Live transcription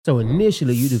So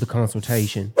initially, you do the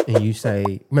consultation, and you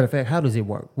say, matter of fact, how does it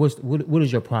work? What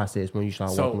is your process when you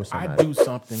start working with somebody? I do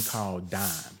something called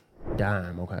DIME.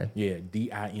 Dime, okay. Yeah,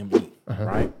 DIME,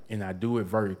 right? And I do it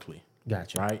vertically.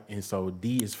 Gotcha. Right? And so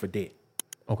D is for debt.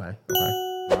 Okay.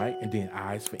 Right? And then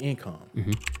I is for income.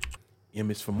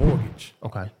 M is for mortgage.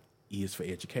 Okay. E is for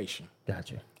education.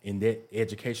 Gotcha. And that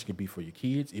education could be for your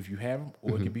kids if you have them,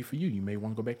 or it could be for you. You may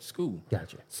want to go back to school.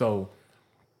 Gotcha. So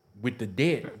with the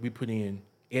debt, we put in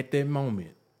at that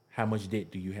moment, how much debt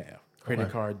do you have?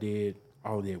 Credit card debt,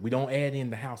 all of that. We don't add in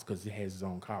the house because it has its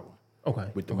own column. Okay.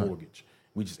 With the mortgage.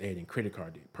 We just add in credit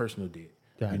card debt, personal debt,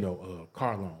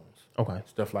 car loans. Okay.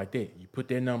 Stuff like that. You put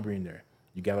that number in there.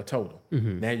 You got a total.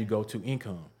 Now you go to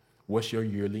income. What's your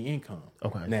yearly income?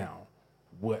 Okay. Now,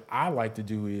 what I like to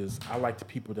do is I like the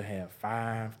people to have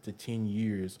 5 to 10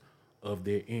 years of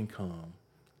their income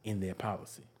in their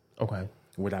policy. Okay.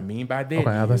 What I mean by that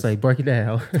I was going to say, break it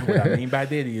down. what I mean by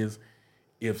that is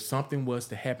if something was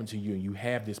to happen to you and you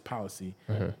have this policy,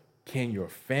 can your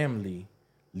family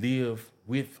live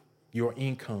with your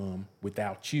income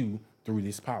without you through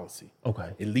this policy? Okay.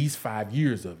 At least 5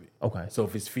 years of it. Okay. So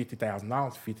if it's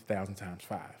 $50,000, 50,000 times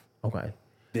 5. Okay.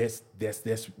 That's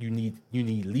you need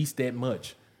at least that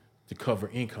much to cover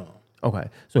income. Okay.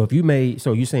 So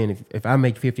you're saying if I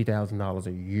make $50,000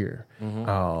 a year,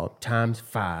 times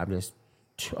 5, that's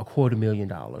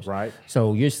 $250,000. Right.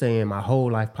 So you're saying my whole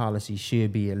life policy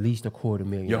should be at least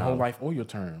 $250,000. Your whole life or your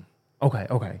term. Okay.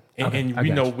 And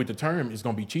we know with the term, it's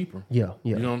going to be cheaper. Yeah.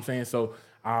 You know what I'm saying? So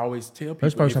I always tell people.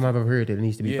 That's the first time I've ever heard that it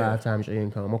needs to be 5 times your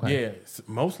income. Okay. Yeah,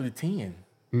 mostly 10.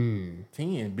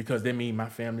 10, because that means my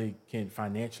family can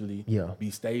financially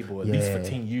be stable at least for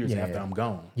 10 years after I'm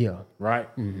gone. Yeah. Right?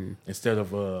 Instead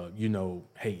of,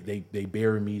 hey, they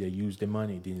bury me, they use their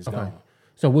money, then it's gone.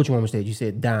 So which one was that? You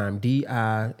said dime,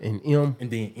 D-I, and M? And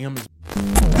then M is...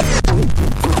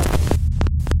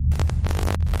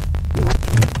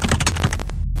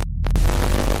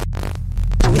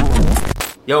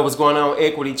 Yo, what's going on,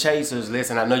 Equity Chasers?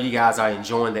 Listen, I know you guys are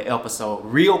enjoying the episode.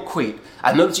 Real quick,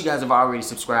 I know that you guys have already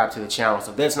subscribed to the channel,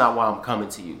 so that's not why I'm coming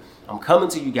to you. I'm coming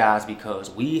to you guys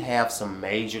because we have some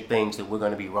major things that we're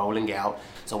going to be rolling out.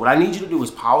 So what I need you to do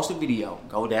is pause the video,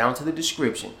 go down to the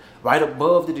description. Right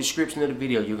above the description of the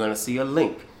video, you're going to see a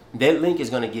link. That link is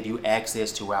going to give you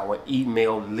access to our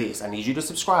email list. I need you to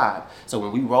subscribe. So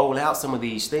when we roll out some of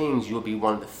these things, you'll be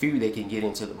one of the few that can get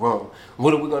into the room.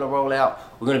 What are we going to roll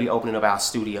out? We're going to be opening up our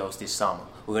studios this summer.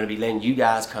 We're going to be letting you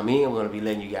guys come in. We're going to be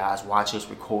letting you guys watch us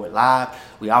record live.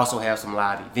 We also have some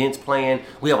live events planned.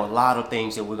 We have a lot of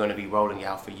things that we're going to be rolling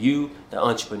out for you, the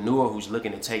entrepreneur who's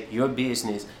looking to take your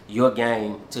business, your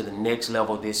game to the next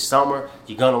level this summer.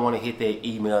 You're going to want to hit that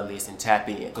email list and tap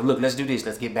in. So look, let's do this.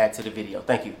 Let's get back to the video.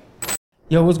 Thank you.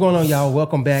 Yo, what's going on, y'all?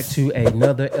 Welcome back to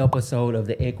another episode of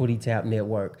the Equity Tap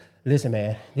Network. Listen,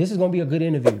 man, this is going to be a good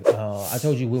interview. I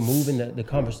told you we're moving the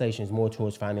conversations more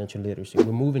towards financial literacy.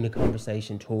 We're moving the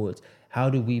conversation towards how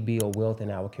do we build wealth in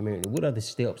our community? What are the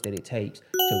steps that it takes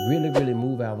to really, really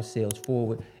move ourselves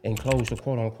forward and close the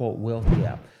quote-unquote wealth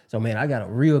gap? So, man, I got a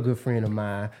real good friend of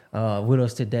mine with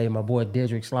us today, my boy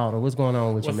Dedrick Slaughter. What's going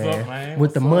on with you, man? What's up, man?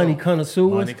 With the money connoisseurs.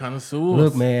 Money connoisseurs.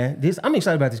 Look, man, I'm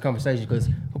excited about this conversation because,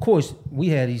 of course, we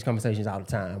had these conversations all the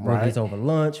time. Whether it's over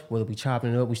lunch, whether we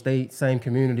chopping it up, we stay same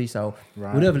community. So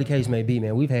whatever the case may be,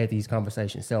 man, we've had these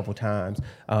conversations several times.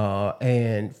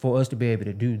 And for us to be able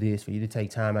to do this, for you to take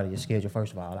time out of your schedule,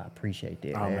 first of all, I appreciate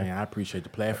that, man. Man, I appreciate the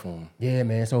platform. Yeah,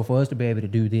 man. So for us to be able to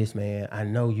do this, man, I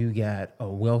know you got a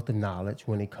wealth of knowledge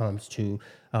when it comes to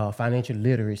financial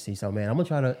literacy. So, man, I'm going to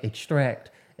try to extract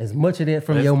as much of that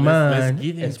from your mind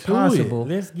as possible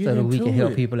so that we can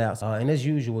help people out. And as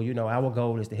usual, you know, our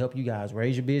goal is to help you guys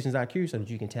raise your business IQ so that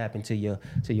you can tap into your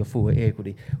full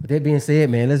equity. With that being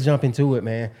said, man, let's jump into it,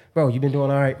 man. Bro, you been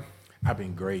doing all right? I've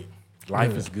been great.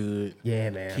 Life is good. Yeah,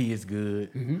 man. Kids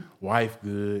good. Wife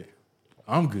good.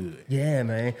 I'm good. Yeah,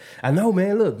 man. I know,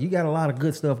 man. Look, you got a lot of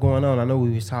good stuff going on. I know we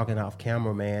was talking off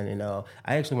camera, man, and I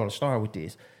actually want to start with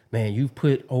this. Man, you've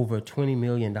put over $20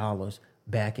 million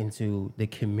back into the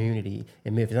community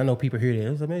in Memphis. I know people hear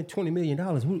that. It's like, man, $20 million.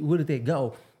 Where did that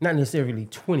go? Not necessarily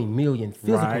 20 million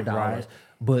physical dollars,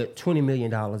 but $20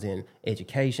 million in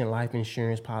education, life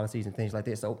insurance policies, and things like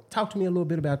that. So talk to me a little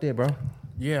bit about that, bro.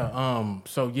 Yeah.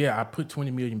 I put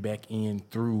 $20 million back in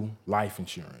through life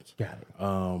insurance. Got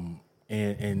it.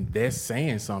 And that's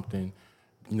saying something,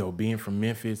 you know, being from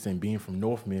Memphis and being from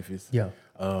North Memphis. Yeah.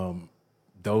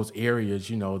 Those areas,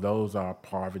 you know, those are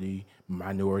poverty,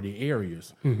 minority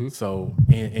areas. So,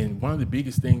 and one of the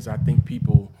biggest things I think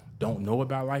people don't know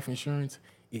about life insurance,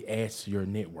 it adds to your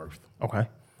net worth. Okay.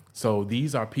 So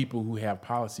these are people who have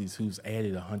policies who's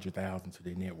added 100,000 to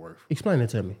their net worth. Explain it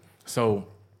to me. So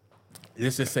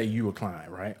let's just say you a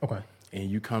client, right? Okay. And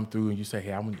you come through and you say,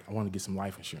 hey, I want to get some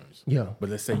life insurance. Yeah. But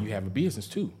let's say you have a business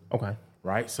too. Okay.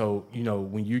 Right? So,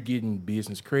 when you're getting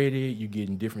business credit, you're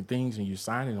getting different things and you're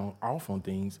signing off on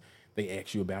things, they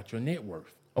ask you about your net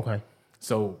worth. Okay.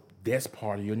 So that's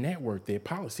part of your net worth, that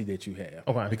policy that you have.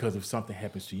 Okay. Because if something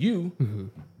happens to you,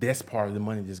 that's part of the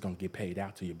money that's going to get paid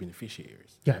out to your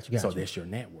beneficiaries. Gotcha. So that's your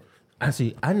net worth.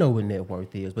 I know what net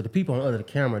worth is, but the people on under the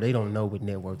camera, they don't know what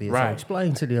net worth is. Right. So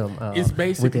explain to them It's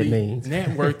basically, what that means.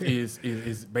 Net worth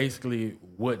is basically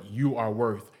what you are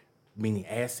worth, meaning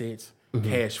assets,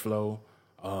 cash flow,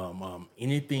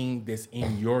 anything that's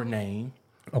in your name,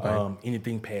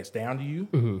 anything passed down to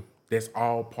you, that's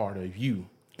all part of you.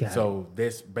 So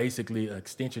that's basically an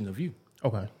extension of you.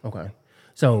 Okay.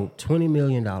 So $20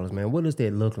 million, man, what does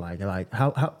that look like? Like,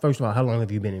 how first of all, how long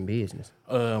have you been in business?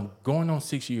 Going on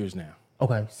 6 years now.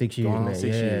 Okay, 6 years, Going on man.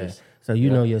 6 years. So you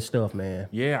know your stuff, man.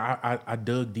 Yeah, I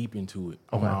dug deep into it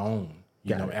on my own.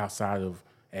 Outside of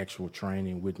actual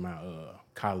training with my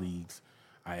colleagues,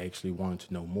 I actually wanted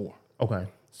to know more. Okay.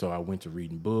 So I went to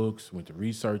reading books, went to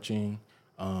researching.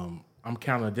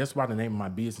 That's why the name of my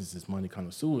business is Money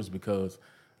Connoisseurs, because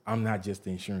I'm not just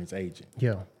the insurance agent.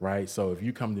 Yeah. Right? So if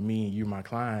you come to me and you're my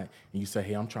client and you say,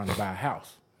 hey, I'm trying to buy a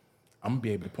house, I'm going to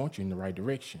be able to point you in the right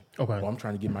direction. Okay. Or I'm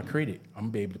trying to get my credit, I'm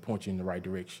going to be able to point you in the right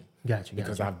direction. Gotcha.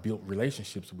 Because I've built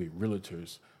relationships with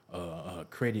realtors,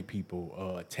 credit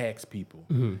people, tax people.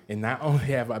 And not only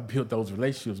have I built those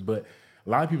relationships, but a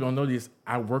lot of people don't know this,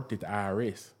 I worked at the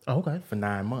IRS for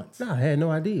 9 months. No, I had no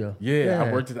idea. Yeah,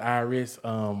 I worked at the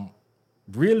IRS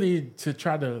really to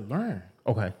try to learn.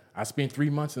 Okay. I spent 3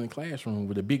 months in the classroom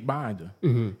with a big binder,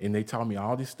 and they taught me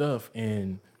all this stuff.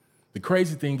 And the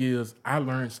crazy thing is, I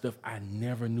learned stuff I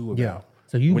never knew about. Yeah.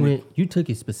 So you took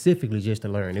it specifically just to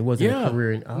learn. It wasn't a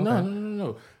career.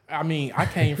 No. I mean, I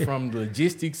came from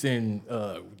logistics and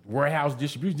warehouse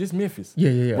distribution, just Memphis.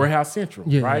 Yeah. Warehouse Central,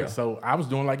 right? Yeah. So I was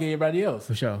doing like everybody else.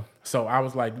 For sure. So I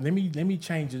was like, let me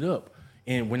change it up.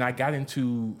 And when I got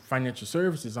into financial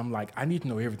services, I'm like, I need to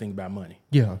know everything about money.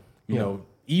 Yeah. You know,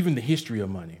 even the history of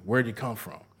money, where did it come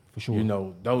from? For sure. You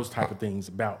know, those type of things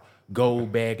about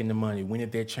gold bagging the money, when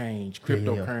did that change,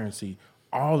 cryptocurrency,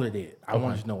 all of that. I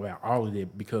wanted to know about all of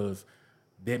that because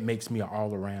that makes me an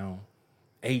all-around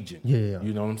agent. Yeah.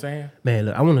 You know what I'm saying? Man,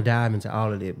 look, I want to dive into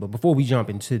all of that. But before we jump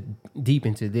deep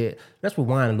into that, let's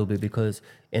rewind a little bit, because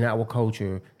in our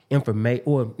culture, information,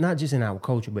 or not just in our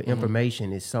culture, but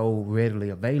information is so readily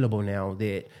available now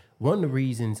that one of the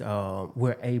reasons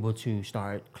we're able to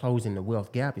start closing the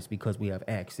wealth gap is because we have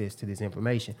access to this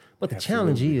information. But the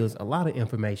challenge is a lot of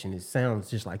information sounds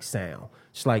just like sound.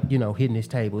 Just like, hitting this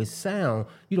table. It's sound.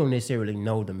 You don't necessarily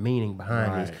know the meaning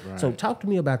behind this. Right. So talk to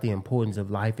me about the importance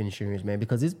of life insurance, man,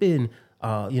 because it's been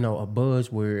a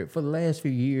buzzword for the last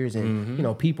few years.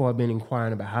 And, people have been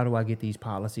inquiring about how do I get these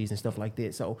policies and stuff like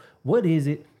that. So what is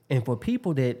it? And for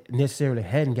people that necessarily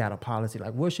hadn't got a policy,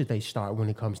 like where should they start when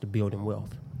it comes to building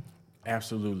wealth?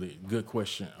 Absolutely. Good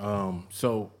question.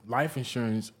 So life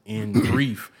insurance in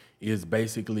brief is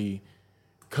basically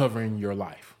covering your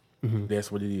life.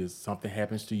 That's what it is. Something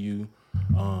happens to you,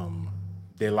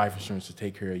 that life insurance to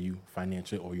take care of you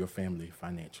financially or your family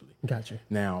financially. Gotcha.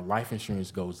 Now, life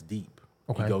insurance goes deep.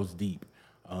 Okay. It goes deep.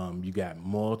 You got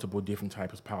multiple different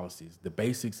types of policies. The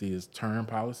basics is term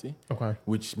policy,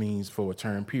 which means for a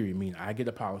term period, meaning I get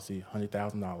a policy,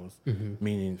 $100,000,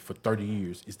 meaning for 30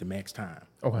 years is the max time.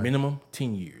 Minimum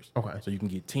 10 years. So you can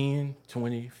get 10,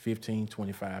 20, 15,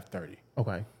 25, 30.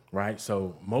 Right?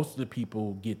 So most of the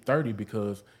people get 30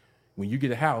 because when you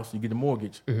get a house, you get a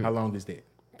mortgage, how long is that?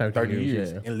 30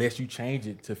 years, unless you change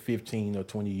it to 15 or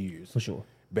 20 years. For sure.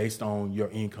 Based on your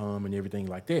income and everything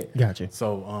like that. Gotcha.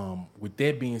 So with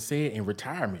that being said, in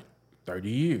retirement, 30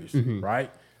 years,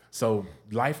 right? So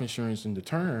life insurance in the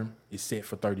term is set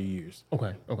for 30 years.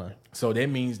 Okay. So that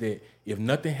means that if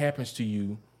nothing happens to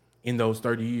you in those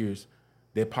 30 years,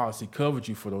 that policy covered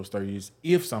you for those 30 years.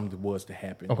 If something was to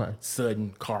happen,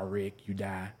 sudden car wreck, you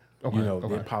die,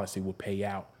 that policy will pay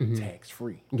out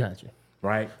tax-free. Gotcha.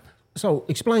 Right? So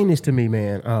explain this to me,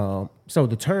 man. So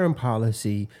the term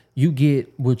policy, you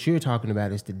get what you're talking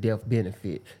about is the death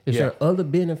benefit. Is there other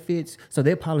benefits? So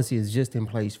that policy is just in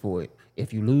place for it.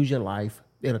 If you lose your life,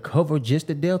 it'll cover just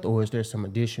the death, or is there some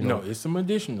additional? No, it's some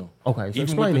additional. Okay, so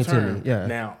explain it to me. Yeah.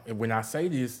 Now, when I say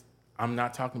this, I'm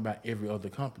not talking about every other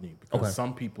company because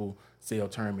some people sell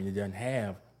term and it doesn't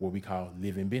have what we call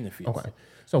living benefits. Okay.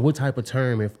 So what type of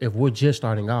term, if we're just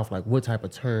starting off, like what type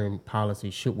of term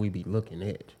policy should we be looking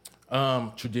at?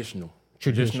 Traditional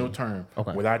term.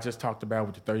 Okay. What I just talked about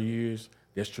with the 30 years,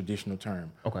 That's traditional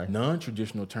term. Okay.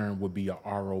 Non-traditional term would be a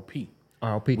ROP.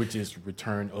 ROP. Which is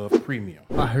return of premium.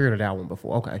 I heard of that one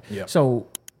before. Okay. Yep. So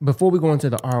before we go into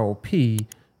the ROP,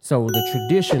 so the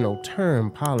traditional term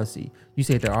policy, you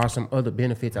said there are some other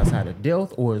benefits outside of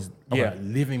death, or is Yeah,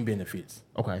 living benefits.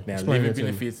 Okay. Now, Explain living that to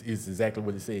me. benefits is exactly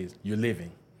what it says. You're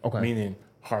living. Okay. Meaning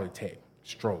heart attack,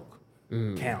 stroke,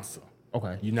 cancer.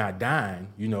 Okay. You're not dying.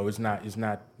 It's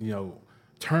not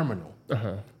terminal.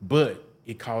 But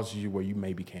it causes you where you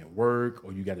maybe can't work,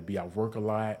 or you got to be out work a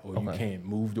lot, or you can't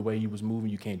move the way you was moving.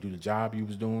 You can't do the job you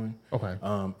was doing. Okay.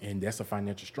 And that's a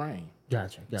financial strain.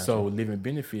 Gotcha. So living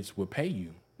benefits will pay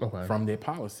you from their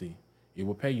policy. It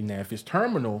will pay you. Now, if it's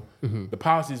terminal, the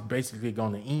policy is basically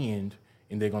going to end,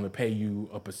 and they're going to pay you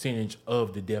a percentage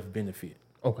of the death benefit.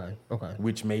 Okay.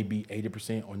 Which may be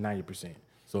 80% or 90%.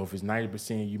 So if it's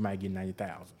 90%, you might get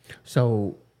 90,000.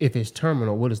 So if it's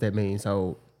terminal, what does that mean?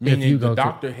 So meaning if you the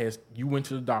doctor you went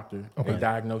to the doctor, Okay. they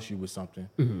diagnosed you with something,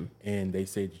 and they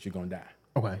said that you're gonna die.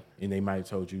 Okay. And they might have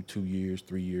told you 2 years,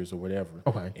 3 years, or whatever.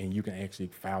 Okay. And you can actually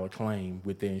file a claim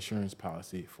with their insurance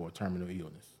policy for a terminal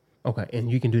illness. Okay.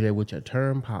 And you can do that with your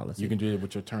term policy. You can do it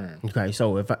with your term. Okay,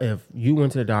 so if you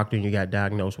went to the doctor and you got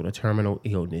diagnosed with a terminal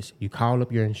illness, you call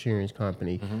up your insurance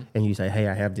company and you say, hey,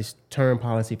 I have this term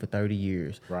policy for 30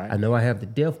 years. Right. I know I have the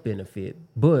death benefit,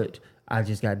 but I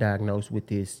just got diagnosed with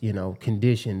this,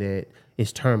 condition that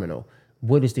is terminal.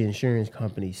 What does the insurance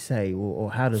company say, or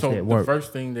how does that work? So the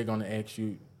first thing they're going to ask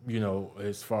you,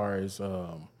 as far as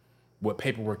what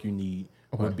paperwork you need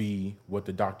would be what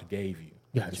the doctor gave you.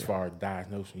 Gotcha. As far as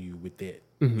diagnosing you with that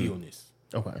illness.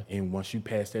 Okay. And once you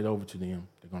pass that over to them,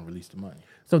 they're going to release the money.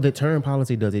 So the term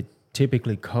policy, does it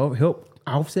typically help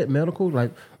offset medical?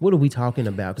 Like, what are we talking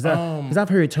about? Because I've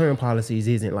heard term policies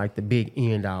isn't like the big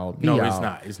end all be No, all. it's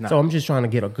not. It's not. So I'm just trying to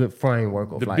get a good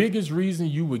framework of The biggest reason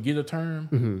you would get a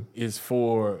term is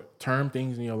for term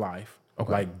things in your life,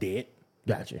 like debt.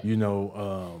 Gotcha.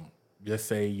 Let's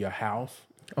say your house.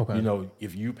 Okay.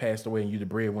 If you passed away and you're the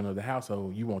breadwinner of the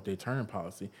household, you want their term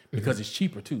policy because it's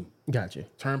cheaper too. Gotcha.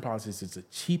 Term policies is the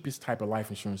cheapest type of life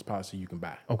insurance policy you can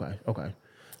buy. Okay.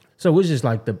 So it's just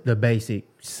like the basic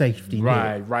safety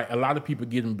net. Right. A lot of people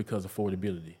get them because of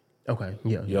affordability. Okay.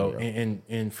 Yeah.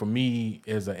 And for me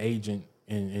as an agent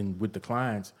and with the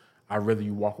clients, I'd rather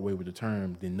you walk away with a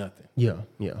term than nothing. Yeah.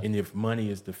 And if money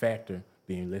is the factor,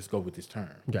 then let's go with this term.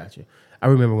 Gotcha. I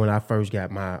remember when I first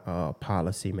got my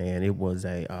policy, man. It was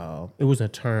a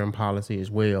term policy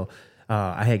as well.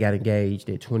 I had got engaged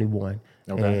at 21,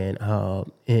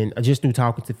 and just through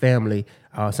talking to family,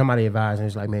 somebody advised me,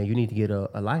 it's like, man, you need to get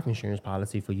a life insurance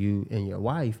policy for you and your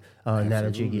wife now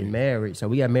that you're getting married. So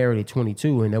we got married at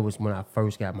 22, and that was when I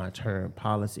first got my term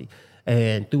policy.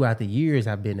 And throughout the years,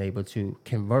 I've been able to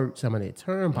convert some of that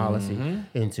term policy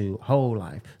into whole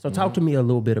life. So talk to me a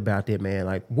little bit about that, man.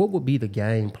 Like, what would be the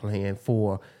game plan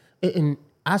for, and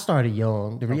I started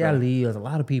young. The reality is a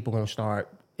lot of people going to start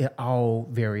at all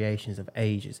variations of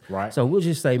ages. Right. So we'll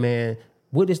just say, man,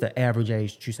 what is the average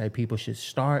age that you say people should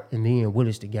start? And then what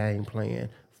is the game plan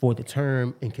for the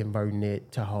term and converting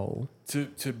it to whole?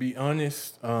 To be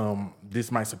honest,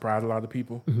 this might surprise a lot of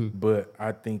people, but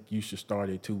I think you should start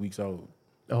at 2 weeks old.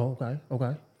 Oh,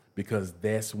 okay. Because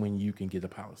that's when you can get a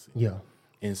policy. Yeah.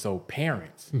 And so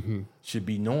parents should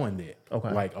be knowing that.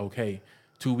 Okay. Like,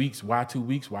 2 weeks, why 2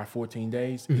 weeks? Why 14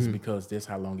 days? It's because that's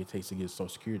how long it takes to get a Social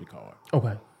Security card.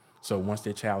 Okay. So once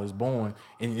that child is born,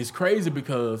 and it's crazy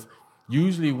because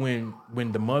usually when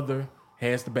the mother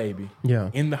has the baby,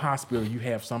 in the hospital, you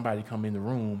have somebody come in the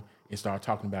room and start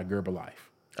talking about Herbalife.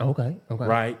 Okay.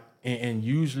 Right? And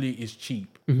usually it's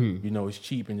cheap. It's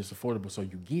cheap and it's affordable, so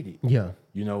you get it. Yeah.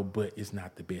 But it's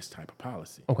not the best type of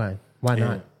policy. Okay. Why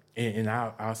not? And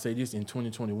I'll say this, in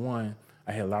 2021,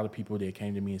 I had a lot of people that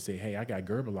came to me and said, hey, I got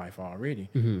Herbalife already.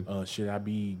 Should I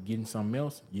be getting something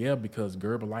else? Yeah, because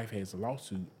Herbalife has a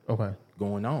lawsuit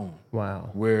going on. Wow.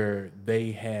 Where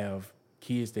they have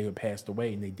kids that have passed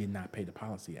away and they did not pay the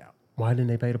policy out. Why didn't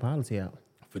they pay the policy out?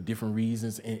 For different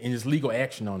reasons. And it's legal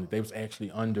action on it. They was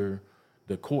actually under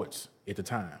the courts at the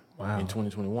time. Wow. In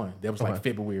 2021. That was like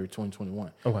February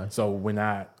 2021. Okay. So when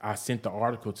I sent the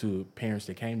article to parents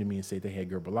that came to me and said they had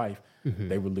Herbalife,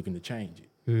 they were looking to change it.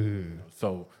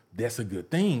 So that's a good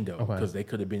thing, though, because they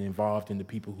could have been involved in the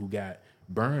people who got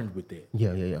burned with that.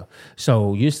 Yeah.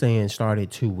 So you're saying start at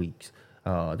 2 weeks.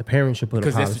 The parents should put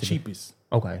a policy. Because that's the cheapest.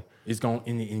 Okay. It's going,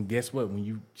 and guess what? When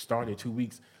you start at 2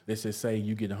 weeks, let's just say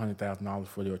you get $100,000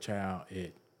 for your child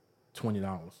at $20.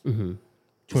 $20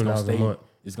 a month.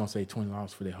 It's going to say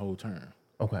 $20 for their whole term.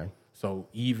 Okay. So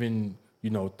even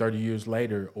 30 years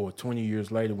later or 20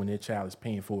 years later, when their child is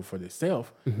paying for it for themselves,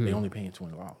 they only paying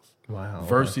 $20. Wow.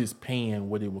 Versus paying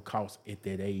what it would cost at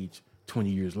that age 20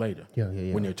 years later. Yeah.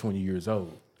 When they're 20 years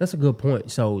old. That's a good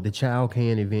point. So the child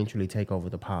can eventually take over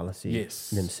the policy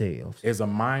themselves. As a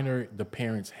minor, the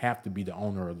parents have to be the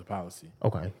owner of the policy.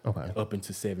 Okay. Up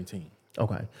until 17.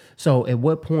 Okay. So at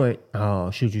what point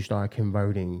should you start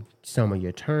converting some of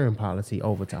your term policy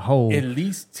over to whole? At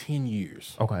least 10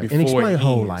 years. Okay. And explain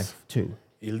whole life too.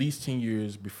 At least 10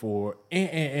 years before.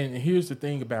 And here's the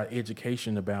thing about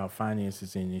education, about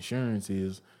finances and insurance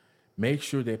is make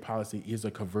sure that policy is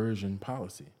a conversion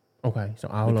policy. Okay. So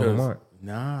all of them aren't.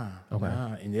 Nah.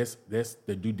 And that's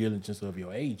the due diligence of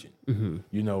your agent.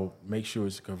 Make sure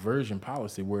it's a conversion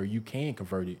policy where you can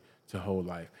convert it to whole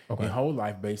life. Okay. And whole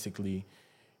life, basically,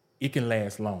 it can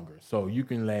last longer. So you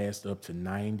can last up to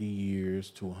 90 years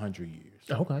to 100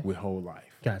 years with whole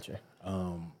life. Gotcha.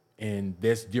 And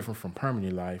that's different from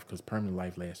permanent life because permanent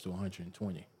life lasts to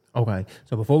 120. Okay.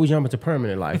 So before we jump into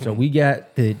permanent life, so we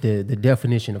got the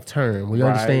definition of term. We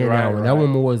understand now. And that one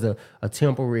more is a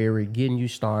temporary, getting you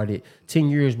started. 10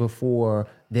 years before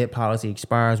that policy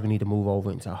expires, we need to move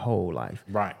over into whole life.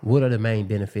 Right. What are the main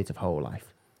benefits of whole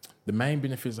life? The main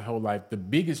benefits of whole life, the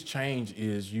biggest change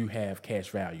is you have cash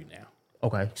value now.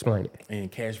 Okay, explain it.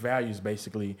 And cash value is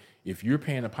basically if you're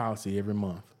paying a policy every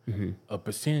month, a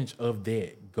percentage of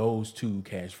that goes to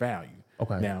cash value.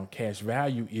 Okay. Now, cash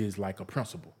value is like a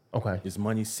principal. Okay. It's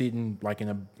money sitting like in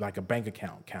a bank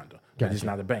account counter, but it's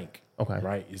not a bank. Okay.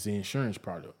 Right? It's the insurance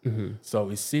product. So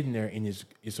it's sitting there and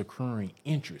it's accruing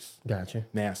interest. Gotcha.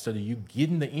 Now, instead of you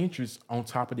getting the interest on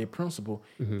top of that principal,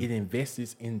 it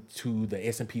invests into the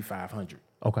S&P 500.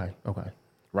 Okay.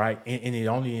 Right? And it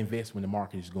only invests when the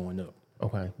market is going up.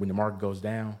 Okay. When the market goes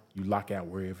down, you lock out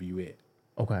wherever you at.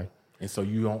 Okay. And so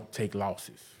you don't take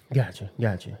losses. Gotcha.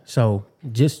 So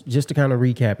just to kind of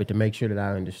recap it to make sure that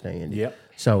I understand it. Yep.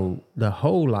 So the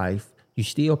whole life, you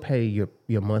still pay your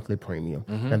monthly premium.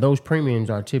 And those premiums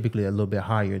are typically a little bit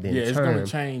higher than it's term. going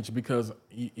to change because,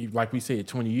 like we said,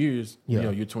 20 years,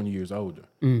 you're 20 years older.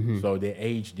 So the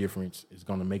age difference is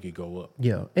going to make it go up.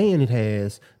 Yeah, and it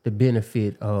has the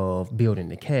benefit of building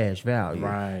the cash value.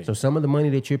 Right. So some of the money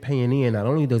that you're paying in, not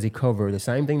only does it cover the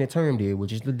same thing that term did,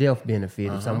 which is the death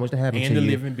benefit, if something was to happen and to the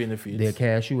you, living benefits. they'll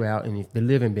cash you out, and if the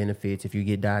living benefits, if you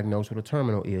get diagnosed with a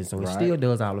terminal illness, so it still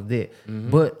does all of that.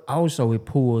 But also it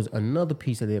pulls another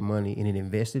piece of that money and it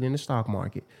invests it in the stock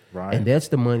market. Right. And that's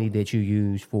the money that you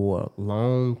use for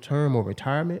long term or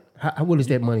retirement. What is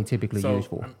that money typically used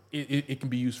for? It can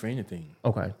be used for anything.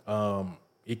 Okay.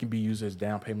 It can be used as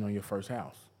down payment on your first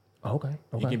house. Okay.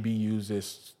 It can be used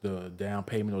as the down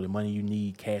payment or the money you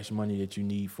need, cash money that you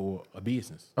need for a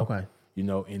business. Okay.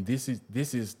 And this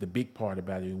is the big part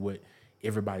about it. What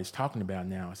everybody's talking about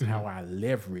now is how I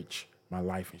leverage my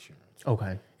life insurance.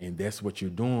 Okay. And that's what you're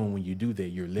doing when you do that.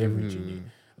 You're leveraging it.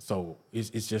 So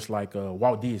it's just like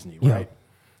Walt Disney, right?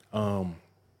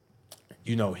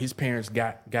 His parents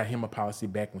got him a policy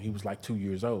back when he was like 2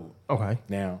 years old. Okay.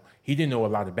 Now, he didn't know a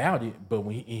lot about it, but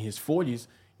when in his 40s,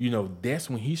 that's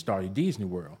when he started Disney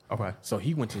World. Okay. So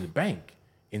he went to the bank,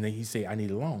 and then he said, I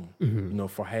need a loan,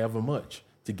 for however much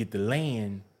to get the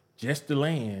land, just the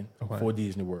land for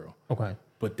Disney World. Okay.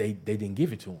 But they didn't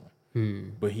give it to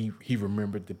him. But he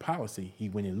remembered the policy. He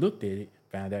went and looked at it,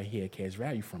 found out he had cash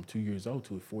value from 2 years old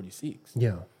to 46.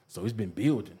 Yeah. So it's been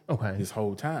building this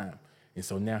whole time. And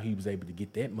so now he was able to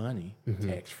get that money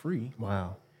tax-free.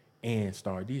 Wow. And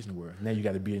start Disney World. Now you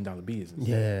got $1 billion business.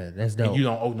 Yeah, that's dope. And you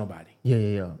don't owe nobody.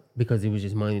 Yeah. Because it was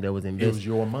just money that was invested. It was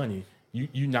your money.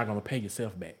 You're not going to pay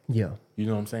yourself back. Yeah. You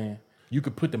know what I'm saying? You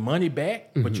could put the money back,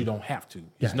 but you don't have to.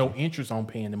 There's no interest on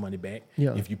paying the money back.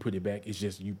 Yeah. If you put it back, it's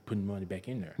just you putting money back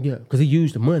in there. Yeah, because he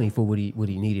used the money for what he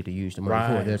needed to use the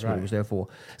money for. That's what it was there for.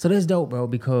 So that's dope, bro,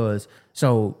 because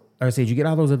like I said, you get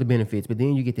all those other benefits, but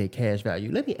then you get that cash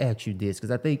value. Let me ask you this,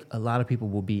 because I think a lot of people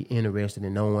will be interested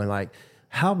in knowing, like,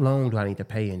 how long do I need to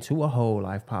pay into a whole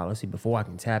life policy before I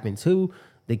can tap into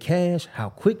the cash? How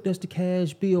quick does the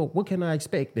cash build? What can I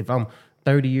expect if I'm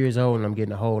 30 years old and I'm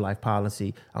getting a whole life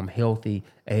policy, I'm healthy,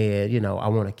 and, I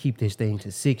want to keep this thing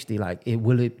to 60? Like,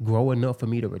 will it grow enough for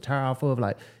me to retire off of?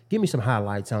 Like, give me some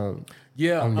highlights on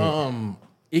that.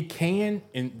 It can,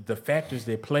 and the factors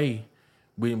that play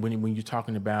when you're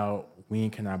talking about when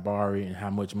can I borrow it and how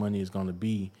much money is going to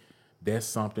be, that's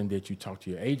something that you talk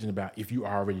to your agent about if you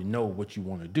already know what you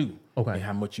want to do and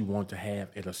how much you want to have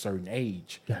at a certain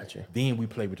age. Gotcha. Then we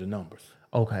play with the numbers.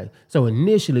 Okay. So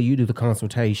initially you do the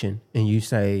consultation and you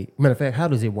say, matter of fact, how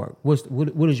does it work?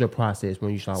 What is your process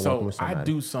when you start working with somebody? I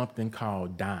do something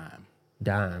called DIME.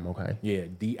 DIME, okay. Yeah,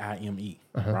 DIME,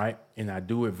 right? And I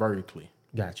do it vertically.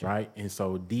 Gotcha. Right? And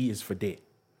so D is for debt.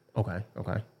 Okay.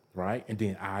 Right? And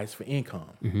then I is for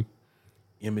income.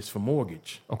 M is for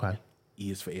mortgage. Okay.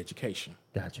 E is for education.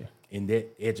 Gotcha. And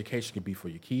that education could be for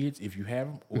your kids if you have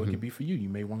them, or it could be for you. You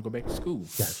may want to go back to school.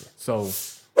 Gotcha. So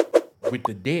with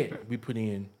the debt, we put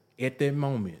in at that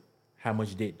moment, how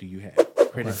much debt do you have?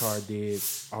 Credit card debt,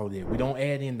 all of that. We don't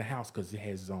add in the house because it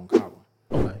has its own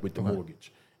column with the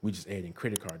mortgage. We just add in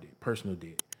credit card debt, personal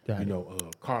debt,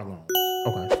 car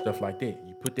loans, stuff like that.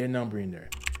 You put that number in there.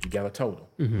 You got a total.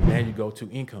 Now you go to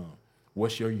income.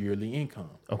 What's your yearly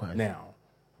income? Okay. Now,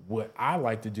 what I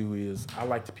like to do is I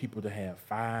like the people to have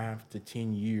 5 to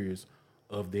 10 years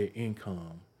of their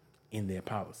income in their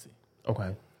policy.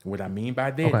 Okay. What I mean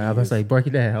by that I was going to say, break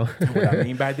it down. what I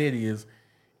mean by that is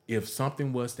if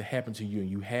something was to happen to you and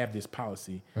you have this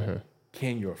policy,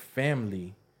 can your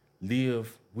family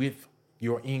live with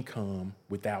your income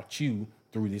without you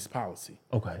through this policy?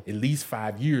 Okay. At least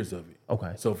 5 years of it.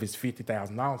 Okay. So if it's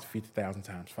 $50,000, 50,000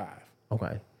 times 5.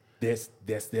 Okay. That's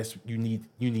you need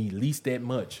at least that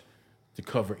much to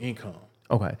cover income.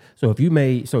 Okay. So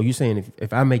you're saying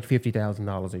if I make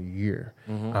 $50,000 a year,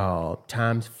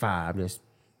 times 5, that's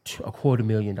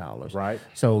 $250,000. Right.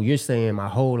 So you're saying my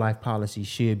whole life policy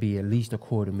should be at least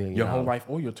 $250,000. Your whole life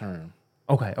or your term.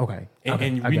 Okay.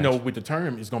 And we know with the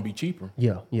term it's gonna be cheaper.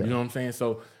 Yeah. You know what I'm saying?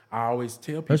 So I always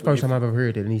tell people That's the first time I've ever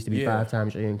heard that it needs to be 5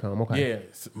 times your income. Okay. Yeah,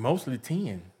 mostly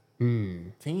 10.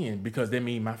 10, because that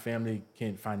means my family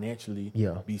can financially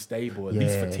be stable at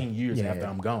least for 10 years after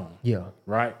I'm gone. Yeah.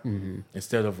 Right?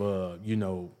 Instead of,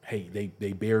 hey,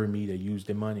 they bury me, they use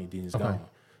their money, then it's gone.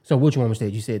 So which one was that?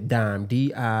 You said dime,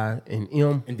 D-I, and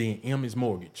M? And then M is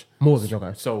mortgage. Mortgage,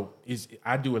 okay. So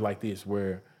I do it like this,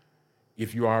 where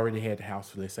if you already had the house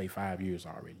for, let's say, 5 years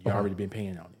already, you already been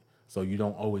paying on it. So you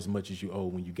don't owe as much as you owe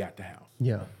when you got the house.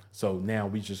 Yeah. So now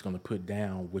we're just going to put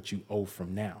down what you owe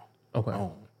from now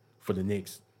on. For the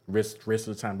next rest of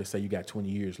the time. Let's say you got 20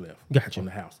 years left on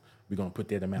the house. We're going to put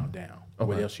that amount down.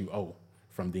 What else you owe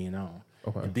from then on.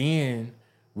 And then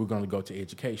we're going to go to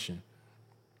education.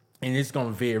 And it's going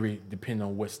to vary depending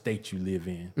on what state you live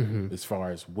in as far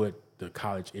as what the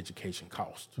college education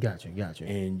costs. Gotcha.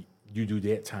 And you do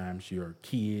that times your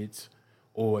kids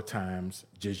or times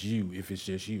just you, if it's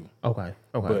just you. Okay.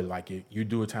 But like you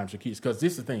do it times your kids. Because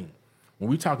this is the thing. When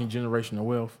we're talking generational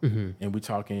wealth and we're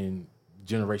talking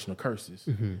generational curses,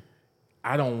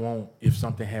 I don't want, if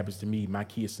something happens to me, my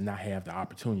kids to not have the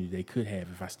opportunity they could have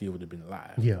if I still would have been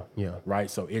alive. Yeah. Right?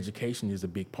 So education is a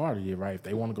big part of it, right? If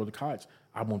they want to go to college,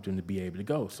 I want them to be able to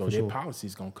go. So their policy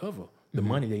is going to cover the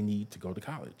money they need to go to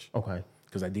college. Okay.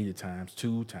 Because I did it times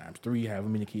 2, times 3, however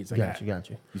many kids I got.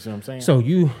 Gotcha. You see what I'm saying? So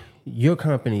your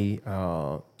company,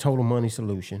 Total Money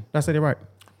Solution, did I say that right?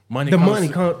 The money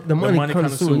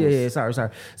connoisseur. Yeah, sorry.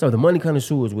 So the money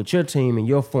connoisseurs, with your team and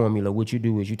your formula, what you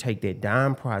do is you take that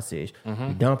dime process,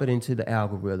 you dump it into the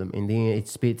algorithm, and then it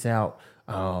spits out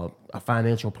a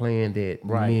financial plan that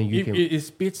me and you can. It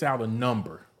spits out a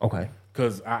number. Okay.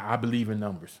 Because I believe in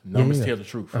numbers. Numbers tell the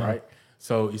truth, right?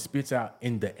 So it spits out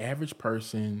in the average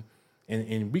person,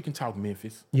 and we can talk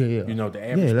Memphis. Yeah. You know, the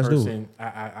average let's person,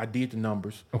 I did the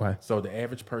numbers. Okay. So the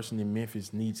average person in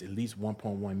Memphis needs at least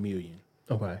 1.1 million.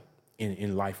 Okay.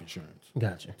 In life insurance.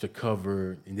 Gotcha. To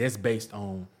cover, and that's based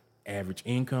on average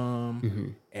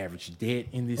income, average debt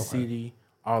in this city,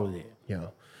 all of that. Yeah.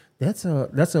 That's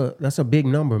a big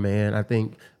number, man. I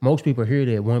think most people hear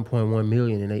that 1.1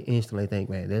 million and they instantly think,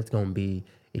 man, that's going to be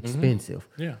expensive.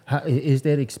 Yeah. Is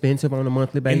that expensive on a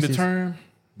monthly basis? In the term,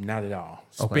 not at all.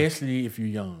 Especially if you're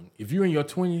young. If you're in your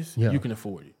 20s, you can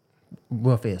afford it.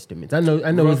 Rough estimates. I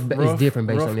know it's different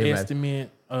based on everybody. Rough estimate.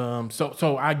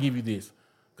 So I give you this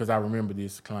because I remember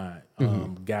this client.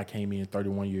 Guy came in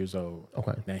 31 years old.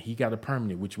 Okay. Now he got a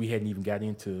permanent, which we hadn't even got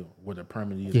into what a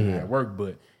permanent is and how it worked,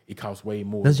 but it costs way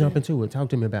more. Let's jump into it. Talk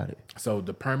to me about it. So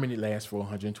the permanent lasts for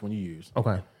 120 years.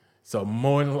 Okay. So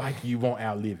more than likely you won't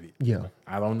outlive it. Yeah.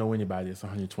 I don't know anybody that's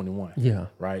 121. Yeah.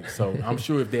 Right. So I'm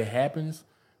sure if that happens,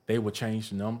 they will change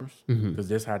the numbers because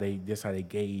that's how they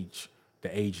gauge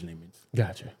the age limits.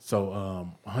 Gotcha. So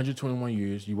 121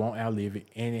 years, you won't outlive it,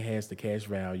 and it has the cash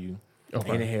value,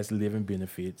 and it has living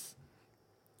benefits.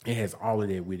 It has all of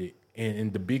that with it.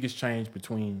 And the biggest change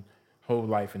between whole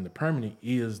life and the permanent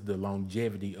is the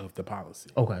longevity of the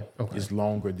policy. Okay. It's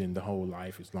longer than the whole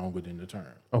life. It's longer than the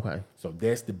term. Okay. So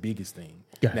that's the biggest thing.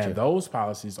 Gotcha. Now, those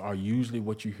policies are usually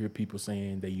what you hear people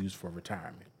saying they use for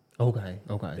retirement. Okay.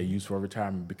 They use for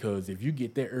retirement because if you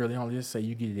get there early on, let's say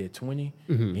you get it at 20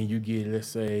 and you get, let's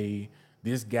say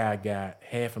this guy got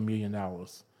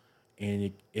 $500,000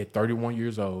 and at 31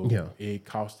 years old, it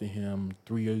costed him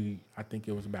I think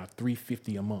it was about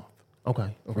 $350 a month.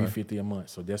 Okay. $350 a month.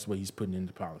 So that's what he's putting in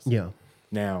the policy. Yeah.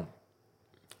 Now,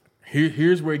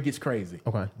 here's where it gets crazy.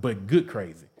 Okay. But good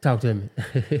crazy. Talk to me.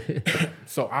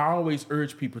 So I always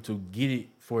urge people to get it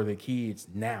for their kids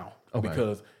now. Okay.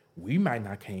 Because we might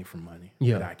not came from money,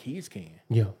 Yeah. but our kids can.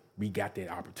 Yeah. We got that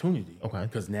opportunity. Okay.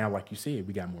 Because now, like you said,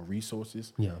 we got more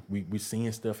resources. Yeah. We're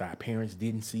seeing stuff our parents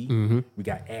didn't see. We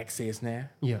got access now.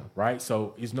 Yeah. Right?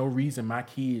 So there's no reason my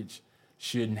kids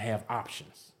shouldn't have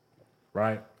options.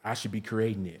 Right? I should be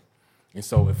creating it. And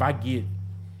so if I get,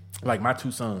 like my 2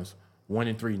 sons, 1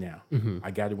 and 3 now. I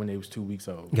got it when they was 2 weeks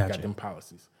old. Gotcha. Got them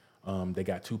policies. They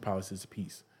got 2 policies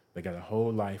apiece. They got a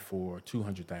whole life for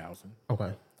 $200,000.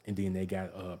 Okay. And then they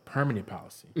got a permanent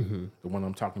policy. The one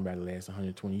I'm talking about, the last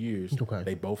 120 years. Okay.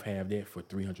 They both have that for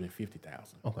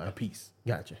 $350,000 Okay. a piece.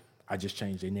 Gotcha. I just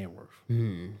changed their net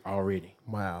worth already.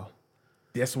 Wow.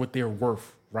 That's what they're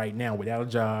worth right now, without a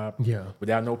job, Yeah.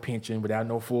 without no pension, without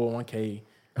no 401k.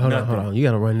 Hold nothing. on. You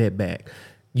got to run that back.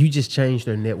 You just changed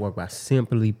their network by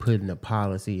simply putting a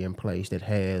policy in place that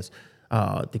has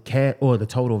the cat or the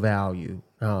total value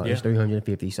is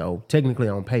 350. So technically,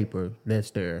 on paper,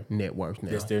 that's their net worth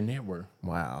now. That's their net worth.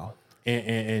 Wow.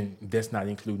 And that's not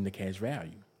including the cash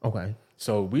value. Okay.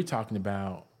 So we're talking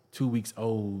about 2 weeks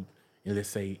old, and let's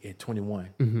say at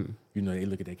 21, you know, they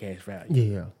look at their cash value.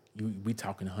 Yeah. We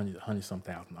talking $100 some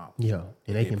thousand dollars. Yeah.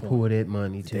 And they can pull that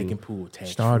money to They can pull tax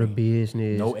start a free.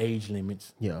 business. No age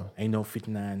limits. Yeah. Ain't no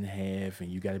 59 and a half, and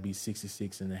you got to be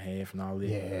 66 and a half and all that.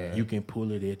 Yeah. You can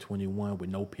pull it at 21 with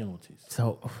no penalties.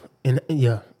 So, and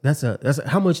yeah, that's a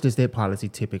how much does that policy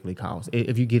typically cost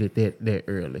if you get it that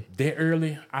early? That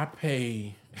early, I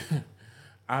pay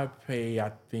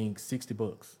I think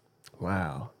 $60.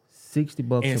 Wow. $60 And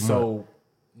a month. so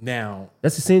now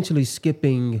That's essentially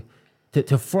skipping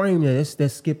to frame that.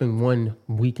 That's skipping one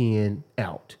weekend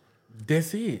out.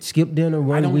 that's it. Skip dinner I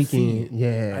one don't see weekend. it.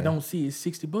 Yeah. I don't see it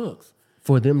 $60.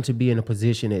 For them to be in a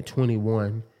position at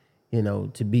 21, you know,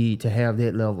 to have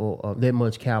that level of that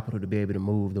much capital to be able to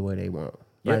move the way they want.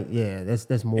 Yep. Like, yeah,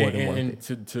 that's more than worth And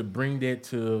it. to bring that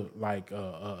to like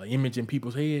image in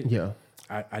people's head. Yeah.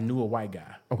 I knew a white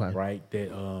guy. Okay. Right. That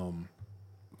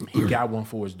he got one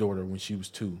for his daughter when she was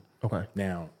 2. Okay.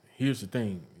 Now, here's the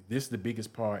thing. This is the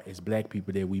biggest part as black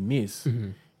people that we miss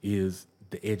is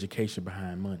the education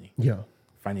behind money. Yeah.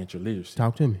 Financial literacy.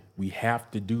 Talk to me. We have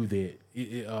to do that.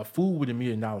 A fool with $1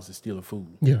 million is still a fool.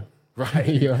 Yeah. Right?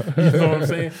 Yeah. You know what I'm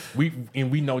saying?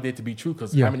 We know that to be true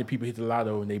because Yeah. how many people hit the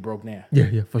lotto and they broke now?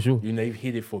 Yeah, for sure. You know, they've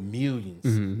hit it for millions,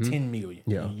 10 million.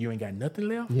 Yeah. And you ain't got nothing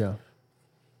left? Yeah.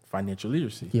 Financial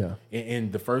literacy. Yeah.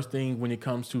 And the first thing when it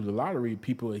comes to the lottery,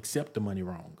 people accept the money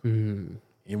wrong.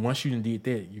 And once you done did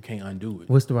that, you can't undo it.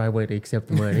 What's the right way to accept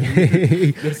the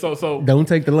money? So Don't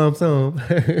take the lump sum.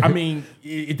 I mean,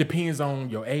 it depends on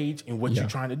your age and what Yeah. you're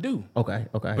trying to do. Okay.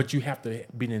 But you have to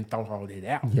be and thought all that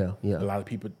out. Yeah. A lot of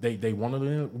people, they want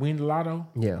to win the lotto.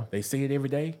 Yeah. They say it every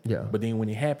day. Yeah. But then when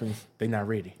it happens, they're not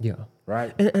ready. Yeah.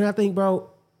 Right? And I think, bro,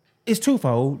 it's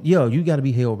twofold. Yeah, you got to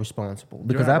be held responsible.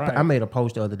 Because You're right. I made a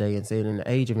post the other day and said in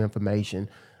the age of information,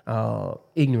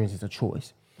 ignorance is a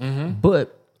choice.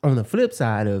 But on the flip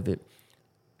side of it,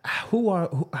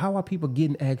 how are people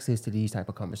getting access to these type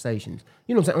of conversations?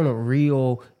 You know what I'm saying? On a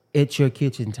real, at your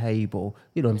kitchen table,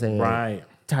 you know what I'm saying? Right.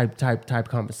 Type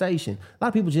conversation. A lot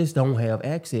of people just don't have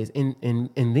access. And then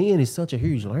it's such a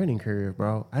huge learning curve,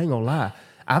 bro. I ain't gonna lie.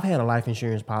 I've had a life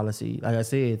insurance policy, like I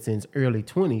said, since early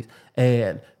 20s.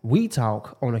 And we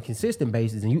talk on a consistent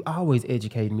basis, and you always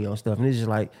educate me on stuff. And it's just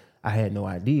like, I had no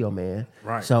idea, man.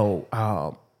 Right. So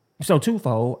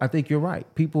twofold, I think you're right.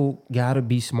 People gotta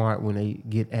be smart when they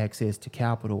get access to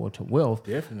capital or to wealth.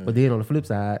 Definitely. But then on the flip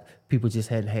side, people just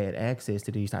hadn't had access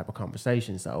to these type of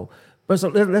conversations. So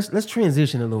let's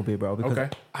transition a little bit, bro. Because Okay.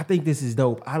 I think this is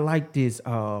dope. I like this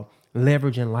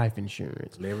leveraging life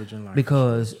insurance. Leveraging life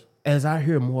Because as I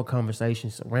hear more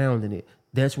conversations surrounding it,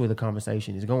 that's where the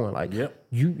conversation is going. Like, Yep.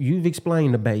 you've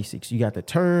explained the basics. You got the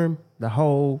term, the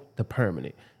whole, the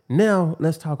permanent. Now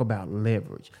let's talk about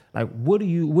leverage. Like, what do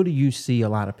you see a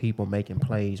lot of people making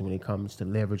plays when it comes to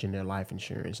leveraging their life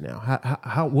insurance now?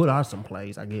 How what are some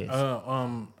plays, I guess?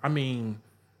 I mean,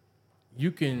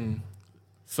 you can.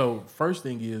 So first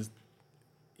thing is,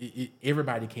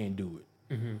 everybody can't do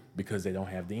it because they don't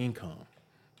have the income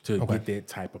to get that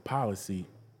type of policy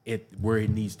at where it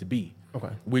needs to be. Okay.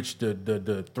 Which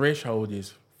the threshold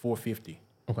is $450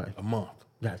 Okay. a month.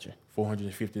 Gotcha.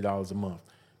 $450 a month.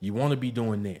 You want to be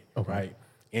doing that, Okay. right?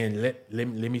 And let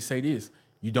me say this: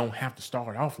 you don't have to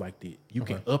start off like that. You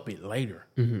can up it later,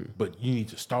 but you need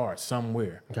to start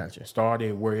somewhere. Gotcha. Start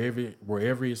at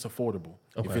wherever it's affordable.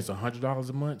 Okay. If it's $100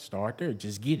 a month, start there.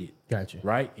 Just get it. Gotcha.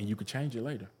 Right, and you can change it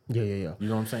later. Yeah. You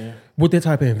know what I'm saying? With that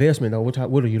type of investment, though,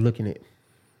 what are you looking at?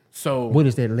 So what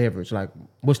is that leverage? Like,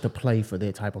 what's the play for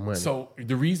that type of money? So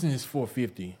the reason it's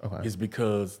 450 is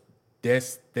because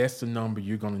that's the number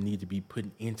you're going to need to be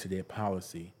putting into that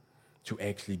policy to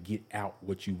actually get out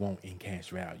what you want in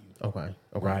cash value. Okay.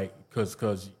 Right?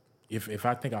 Because if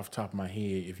I think off the top of my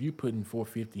head, if you're putting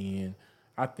 450 in,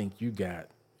 I think you got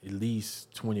at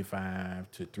least $2,500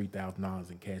 to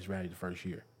 $3,000 in cash value the first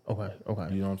year. Okay.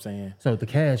 You know what I'm saying? So the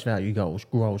cash value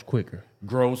grows quicker.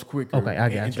 Okay, I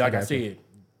got you. And like I said,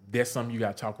 that's something you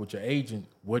got to talk with your agent.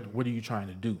 What are you trying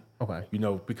to do? Okay. You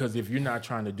know, because if you're not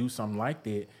trying to do something like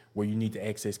that where you need to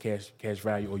access cash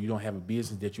value, or you don't have a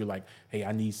business that you're like, hey,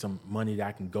 I need some money that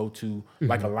I can go to,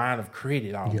 like a line of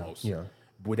credit almost,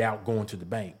 without going to the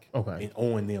bank and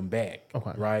owing them back,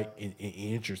 right? And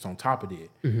interest on top of that.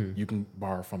 You can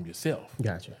borrow from yourself.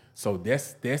 Gotcha. So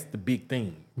that's the big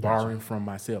thing, borrowing from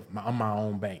myself. I'm my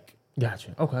own bank.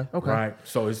 Gotcha. Okay. Right.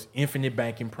 So it's infinite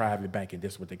banking, private banking.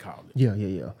 That's what they call it.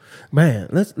 Yeah. Man,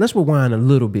 let's rewind a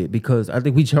little bit because I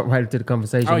think we jumped right into the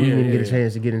conversation. We didn't get a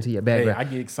chance to get into your background. Hey, I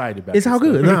get excited about it's all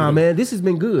good. Nah, man, this has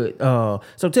been good. So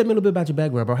tell me a little bit about your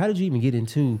background, bro. How did you even get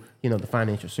into the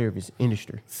financial service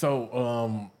industry?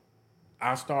 So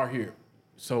I'll start here.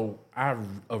 So I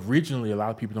originally, a lot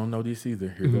of people don't know this either.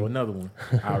 Here go another one.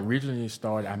 I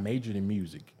majored in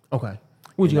music. Okay.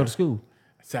 Where'd you go to school?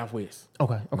 Southwest.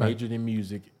 Okay. Majored in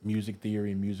music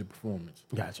theory, and music performance.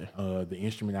 Gotcha. The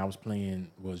instrument I was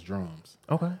playing was drums.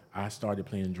 Okay. I started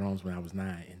playing drums when I was 9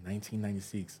 in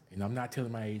 1996, and I'm not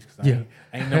telling my age because I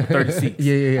ain't number 36.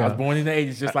 I was born in the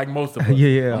 80s, just like most of us.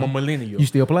 I'm a millennial. You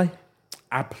still play?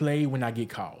 I play when I get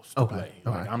calls to play.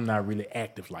 Like, I'm not really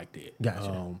active like that.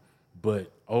 Gotcha.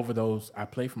 But over those, I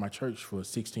played for my church for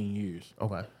 16 years.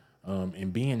 Okay.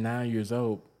 And being 9 years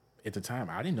old at the time,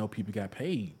 I didn't know people got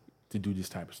paid to do this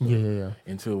type of stuff. Yeah.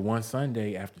 Until one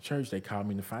Sunday after church, they called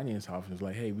me in the finance office and was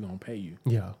like, hey, we're going to pay you.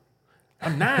 Yeah.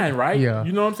 I'm 9, right? Yeah.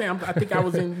 You know what I'm saying? I think I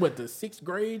was in, the 6th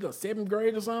grade or 7th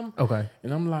grade or something? Okay.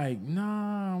 And I'm like,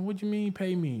 nah, what do you mean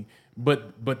pay me?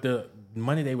 But the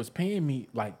money they was paying me,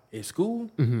 like, at school,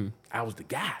 I was the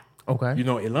guy. Okay. You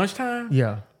know, at lunchtime,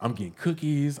 I'm getting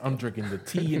cookies. I'm drinking the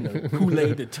tea and the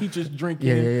Kool-Aid the teachers drinking.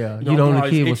 Yeah. You the only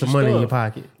kid with some money in your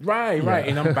pocket. Right.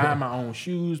 And I'm buying my own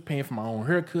shoes, paying for my own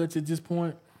haircuts at this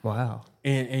point. Wow.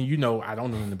 And I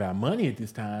don't know anything about money at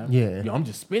this time. Yeah. I'm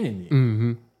just spending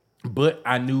it. But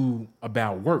I knew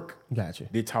about work. Gotcha.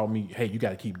 They taught me, hey, you got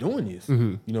to keep doing this.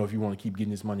 If you want to keep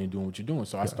getting this money and doing what you're doing.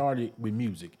 So I started with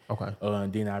music. Okay.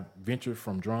 And then I ventured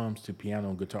from drums to piano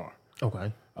and guitar.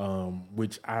 Okay.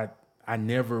 Which I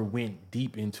never went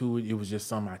deep into it. It was just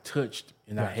something I touched,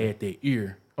 and I had that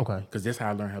ear. Okay. Because that's how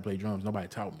I learned how to play drums. Nobody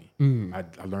taught me.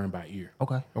 I learned by ear.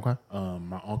 Okay.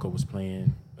 My uncle was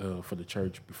playing for the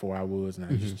church before I was, and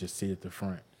I used to just sit at the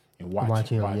front and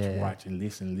watch and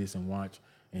listen, watch.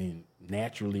 And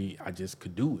naturally, I just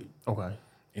could do it. Okay.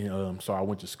 And so I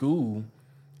went to school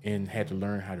and had to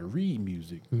learn how to read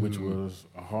music, which was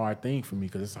a hard thing for me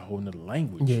because it's a whole nother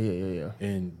language. Yeah.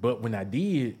 But when I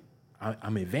did,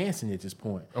 I'm advancing at this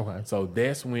point. Okay. So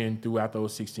that's when throughout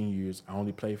those 16 years,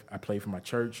 I played for my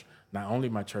church. Not only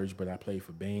my church, but I played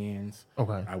for bands.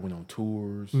 Okay. I went on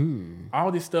tours.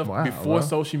 All this stuff before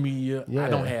social media. Yeah. I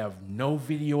don't have no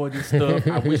video of this stuff.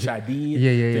 I wish I did.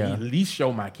 To at least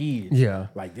show my kids. Yeah.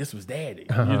 Like, this was daddy,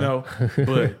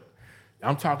 But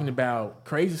I'm talking about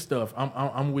crazy stuff.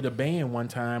 I'm with a band one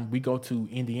time. We go to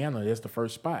Indiana. That's the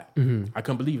first spot. I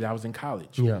couldn't believe it. I was in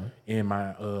college. Yeah. And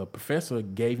my professor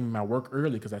gave me my work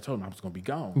early because I told him I was going to be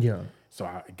gone. Yeah. So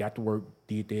I got to work,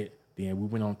 did that. Then we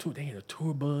went on tour. They had a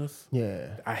tour bus. Yeah.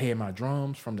 I had my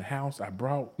drums from the house I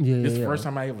brought. This is the first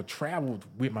time I ever traveled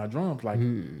with my drums. Like,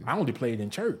 I only played in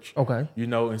church. Okay.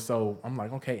 And so I'm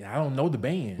like, okay, I don't know the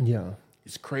band. Yeah.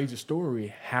 It's a crazy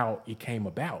story how it came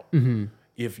about.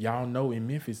 If y'all know in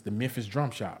Memphis, the Memphis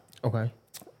Drum Shop. Okay.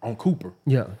 On Cooper.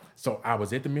 Yeah. So I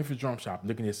was at the Memphis Drum Shop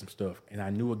looking at some stuff, and I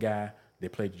knew a guy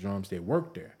that played the drums that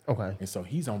worked there. Okay. And so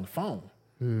he's on the phone.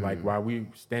 Like, while we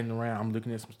standing around, I'm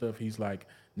looking at some stuff. He's like,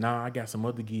 nah, I got some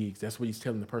other gigs. That's what he's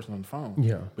telling the person on the phone.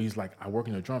 Yeah. But he's like, I work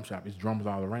in a drum shop. There's drums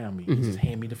all around me. He just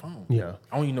hand me the phone. Yeah.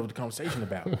 I don't even know what the conversation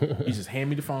about. He just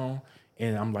hand me the phone.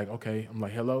 And I'm like, okay. I'm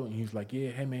like, hello. And he's like, yeah,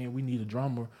 hey, man, we need a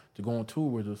drummer to go on tour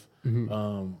with us.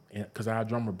 Because our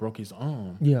drummer broke his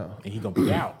arm. Yeah. And he going to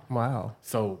be out. Wow.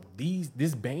 So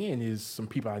this band is some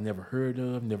people I never heard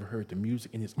of, never heard the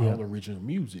music. And it's all original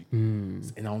music.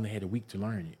 And I only had a week to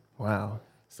learn it. Wow.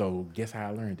 So guess how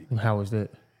I learned it? How was that?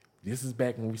 This is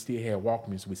back when we still had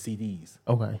Walkmans with CDs.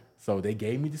 Okay. So they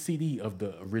gave me the CD of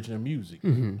the original music.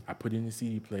 Mm-hmm. I put it in the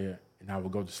CD player, and I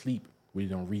would go to sleep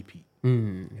with it on repeat.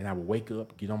 Mm. And I would wake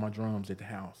up, get on my drums at the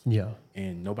house. Yeah.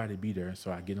 And nobody be there.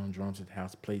 So I get on drums at the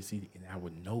house, play CD, and I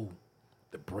would know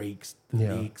the breaks,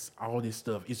 the licks, all this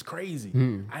stuff. It's crazy.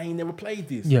 I ain't never played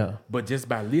this. Yeah. But just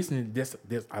by listening,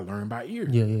 I learned by ear.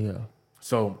 Yeah.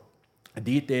 So I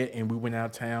did that, and we went out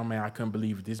of town, man. I couldn't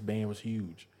believe it. This band was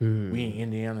huge. We in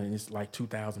Indiana, and it's like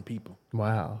 2,000 people.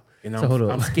 Wow. And So hold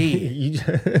up. I'm scared.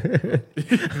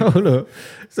 Hold up.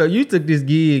 So you took this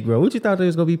gig, bro. What you thought they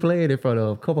was gonna be playing in front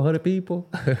of? A couple hundred people?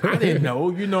 I didn't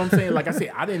know. You know what I'm saying? Like I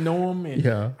said, I didn't know them, and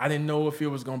Yeah. I didn't know if it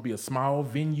was gonna be a small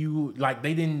venue. Like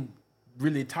they didn't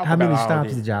really talk How about many all stops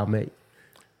this. did y'all make?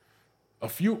 A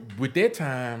few. With that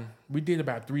time, we did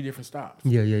about 3 different stops.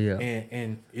 Yeah.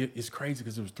 And it's crazy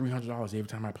because it was $300 every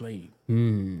time I played.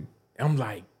 Mm. I'm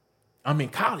like, I'm in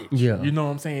college. Yeah. You know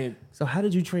what I'm saying? So how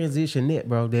did you transition that,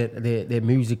 bro? That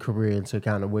music career into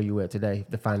kind of where you at today,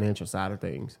 the financial side of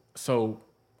things? So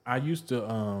I used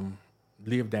to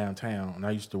live downtown, and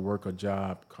I used to work a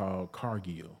job called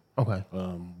Cargill. Okay.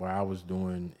 Where I was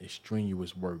doing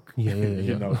extraneous work. Yeah.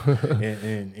 You know,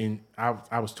 and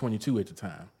I was 22 at the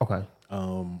time. Okay.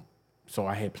 So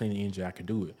I had plenty of energy, I could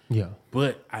do it. Yeah.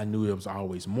 But I knew there was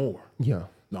always more. Yeah.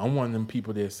 Now, I'm one of them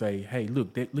people that say, hey,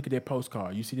 look at that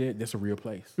postcard. You see that? That's a real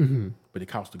place. But it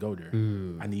costs to go there.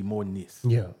 I need more than this.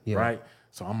 Yeah. Right?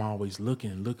 So I'm always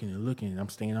looking. I'm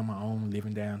staying on my own,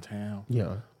 living downtown.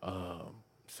 Yeah.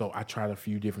 So I tried a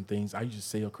few different things. I used to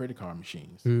sell credit card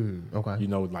machines. Okay. You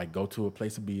know, like go to a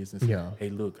place of business. Yeah. Hey,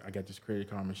 look, I got this credit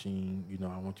card machine. You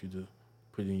know, I want you to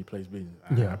put it in your place of business.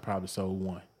 I probably sold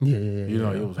one. Yeah. You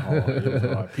know, it was hard. It was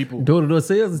hard. People Door-to-door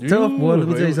sales is tough, boy. Let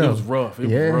me tell you something. It was rough. It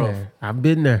was rough. I've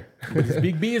been there. But it's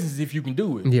big business if you can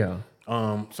do it. Yeah.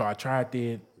 So I tried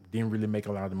that. Didn't really make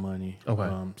a lot of money.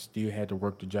 Okay. Still had to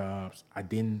work the jobs. I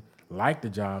didn't like the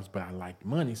jobs, but I liked the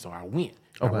money, so I went.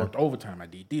 Okay. I worked overtime. I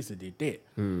did this. I did that.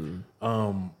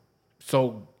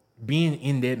 So being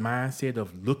in that mindset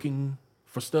of looking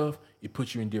for stuff, it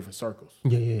puts you in different circles.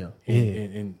 Yeah.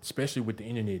 And especially with the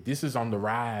internet, this is on the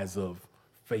rise of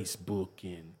Facebook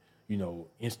and, you know,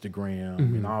 Instagram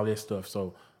and all that stuff.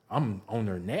 So I'm on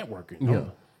there networking.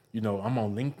 I'm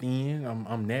on LinkedIn.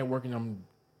 I'm networking. I'm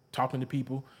talking to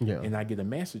people. Yeah. And I get a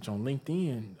message on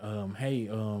LinkedIn. Hey,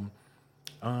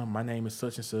 my name is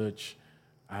such and such.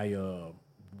 I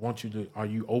want you to, are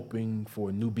you open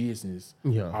for new business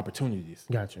opportunities?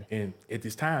 Gotcha. And at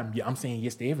this time, I'm saying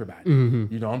yes to everybody.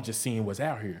 You know, I'm just seeing what's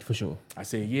out here. For sure. I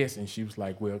said yes, and she was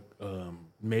like, well,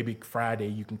 maybe Friday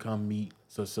you can come meet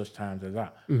such times as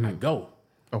I go.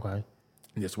 Okay.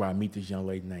 And that's why I meet this young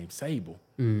lady named Sable.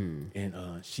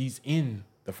 And she's in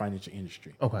the financial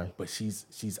industry. Okay. But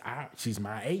she's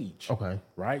my age. Okay.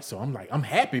 Right? So I'm like, I'm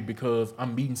happy because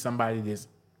I'm meeting somebody that's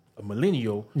a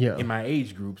millennial in my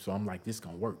age group. So I'm like, this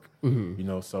gonna work. You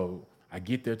know, so I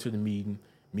get there to the meeting,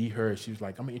 meet her. She was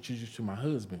like, I'm gonna introduce you to my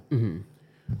husband.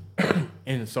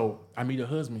 And so I meet her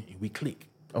husband and we click.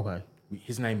 Okay.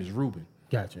 His name is Ruben.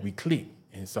 Gotcha. We click.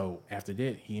 And so after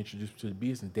that, he introduced me to the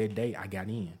business. That day, I got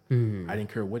in. I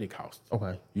didn't care what it cost.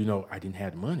 Okay. You know, I didn't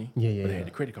have the money, but I had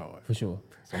the credit card. For sure.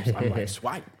 So I'm like,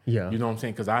 swipe. Yeah. You know what I'm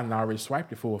saying? Because I already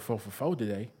swiped it for a 4 for 4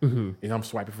 today, and I'm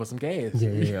swiping for some gas. Yeah.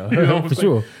 You know what I'm For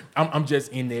saying? sure. I'm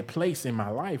just in that place in my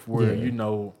life where, you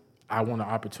know, I want an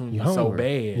opportunity so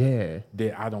bad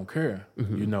that I don't care,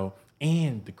 you know.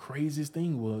 And the craziest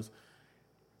thing was,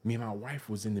 me and my wife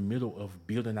was in the middle of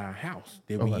building our house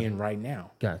that we in right now.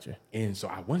 Gotcha. And so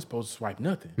I wasn't supposed to swipe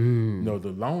nothing. You know,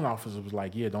 the loan officer was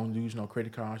like, yeah, don't use no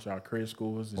credit cards. Our credit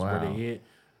scores is where they hit.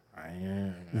 I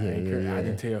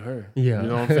didn't tell her. Yeah. You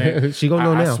know what I'm saying? She gonna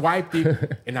know now. I swiped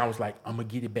it, and I was like, I'm going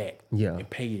to get it back and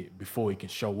pay it before it can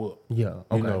show up. Yeah.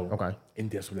 Okay. You know? Okay.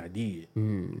 And that's what I did.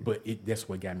 But that's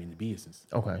what got me in the business.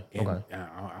 Okay. And Okay.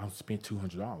 I spent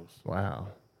 $200. Wow.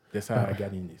 That's how I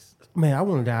got in this. Man, I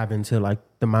want to dive into like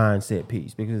the mindset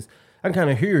piece because I can kind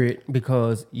of hear it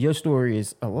because your story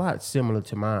is a lot similar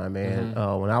to mine, man.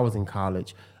 When I was in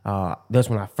college, that's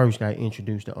when I first got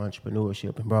introduced to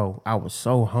entrepreneurship, and bro, I was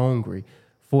so hungry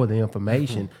for the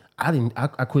information. I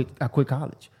quit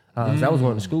college. So I was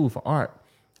going to school for art,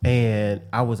 and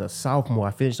I was a sophomore.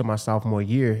 I finished up my sophomore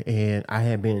year, and I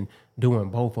had been doing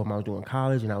both of them. I was doing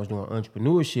college and I was doing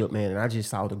entrepreneurship, man. And I just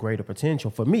saw the greater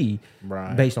potential for me,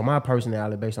 based on my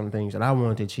personality, based on the things that I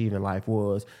wanted to achieve in life,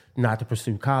 was not to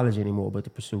pursue college anymore, but to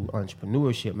pursue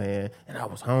entrepreneurship, man. And I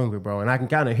was hungry, bro. And I can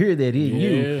kind of hear that in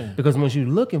you, because once you're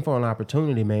looking for an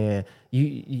opportunity, man,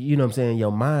 you know what I'm saying,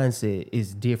 your mindset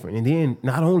is different. And then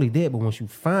not only that, but once you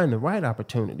find the right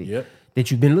opportunity,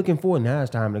 that you've been looking for. Now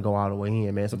it's time to go all the way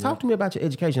in, man. So talk to me about your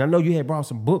education. I know you had brought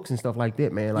some books and stuff like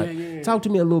that, man. Like, talk to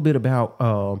me a little bit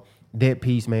about that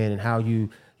piece, man, and how you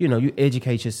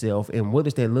educate yourself, and what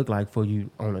does that look like for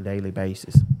you on a daily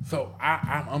basis? So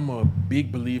I'm a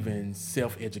big believer in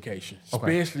self-education,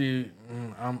 especially.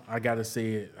 I gotta say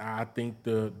it. I think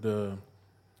the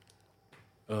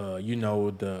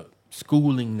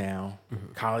schooling now,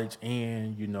 college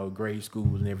and grade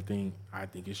school and everything, I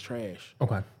think it's trash.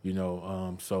 Okay.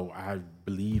 So I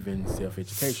believe in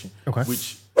self-education,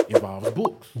 which involves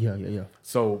books. Yeah.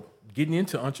 So getting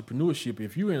into entrepreneurship,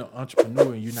 if you're an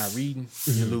entrepreneur and you're not reading,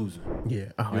 you're losing. Yeah, you're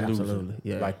absolutely. Losing.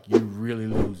 Yeah, like you're really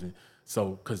losing.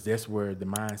 So, because that's where the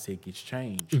mindset gets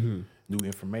changed. New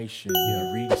information,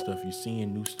 you're reading stuff, you're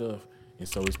seeing new stuff, and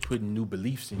so it's putting new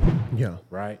beliefs in you. Yeah,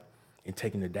 right, and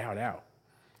taking the doubt out.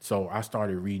 So I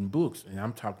started reading books, and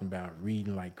I'm talking about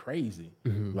reading like crazy,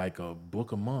 like a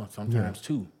book a month, sometimes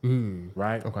two.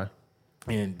 Right. Okay.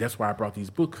 And that's why I brought these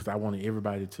books, because I wanted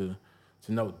everybody to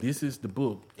know this is the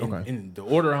book. In the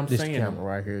order I'm saying them. This camera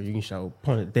right here, you can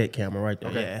point at that camera right there.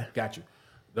 Okay, yeah. Got you.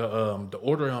 The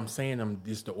order I'm saying them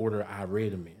is the order I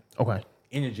read them in. Okay.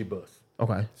 Energy bus.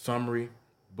 Okay. Summary.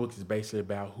 Book is basically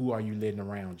about who are you letting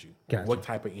around you. Gotcha. What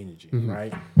type of energy,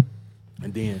 right?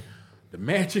 And then the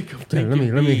magic of thinking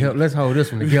big. Let me help. Let's hold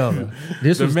this one together.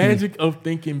 The magic of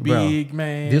thinking big,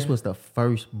 man. This was the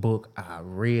first book I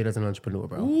read as an entrepreneur,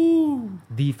 bro. Ooh.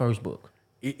 The first book.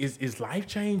 It's life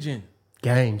changing.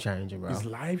 Game changer, bro. It's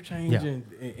life changing.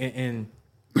 Yeah. And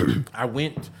I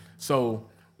went, so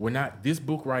this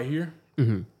book right here,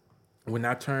 when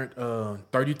I turned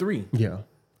 33,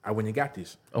 I went and got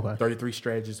this. Okay. 33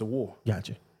 Strategies of War.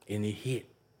 Gotcha. And it hit.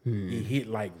 It hit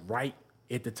like right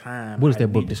at the time. What does that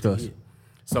book discuss?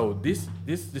 So this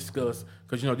discuss,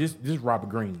 because this is Robert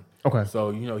Greene. Okay.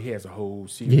 So he has a whole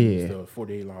series of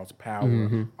 48 Laws of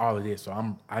Power, all of this.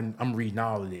 So I'm reading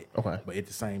all of it. Okay. But at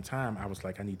the same time, I was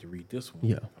like, I need to read this one.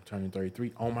 Yeah. I'm turning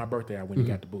 33. On my birthday, I went and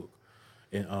got the book.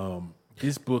 And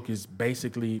this book is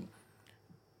basically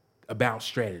about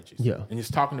strategies. Yeah. And it's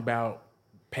talking about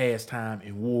past time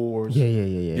in wars.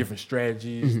 Yeah. Different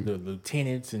strategies, the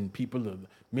lieutenants and people of the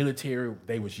military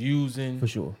they was using. For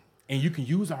sure. And you can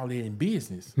use all that in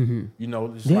business.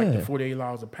 It's like the 48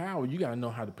 Laws of Power. You got to know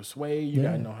how to persuade. You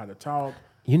got to know how to talk.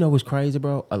 You know what's crazy,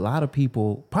 bro? A lot of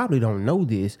people probably don't know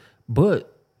this,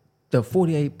 but the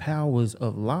 48 Powers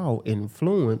of Law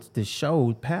influenced the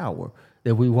show Power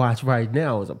that we watch right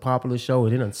now. Is a popular show,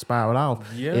 and it done spiraled off.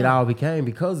 Yeah. It all became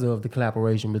because of the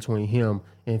collaboration between him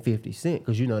and 50 Cent,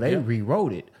 because they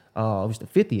rewrote it. It was the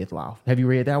 50th Law. Have you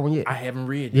read that one yet? I haven't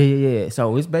read it. Yeah.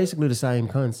 So it's basically the same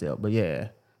concept, but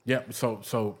yeah. Yeah,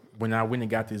 so when I went and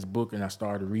got this book and I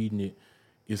started reading it,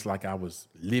 it's like I was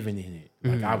living in it.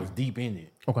 Like I was deep in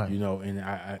it. Okay. And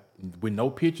I with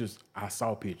no pictures, I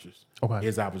saw pictures. Okay.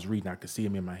 As I was reading, I could see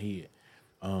them in my head.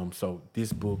 So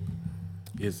this book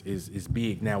is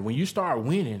big. Now, when you start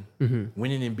winning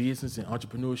in business and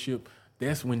entrepreneurship,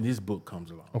 that's when this book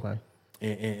comes along. Okay.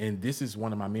 And this is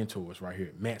one of my mentors right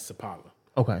here, Matt Sapala.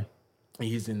 Okay.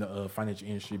 He's in the financial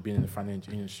industry, been in the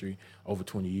financial industry over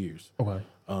 20 years. Okay.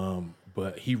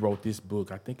 But he wrote this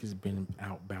book. I think it's been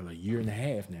out about a year and a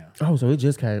half now. Oh, so it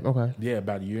just came. Okay. Yeah,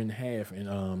 about a year and a half. And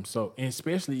and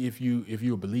especially if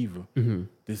you're a believer,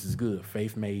 this is good.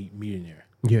 Faith Made Millionaire.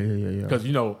 Yeah. Because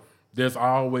there's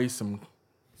always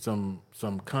some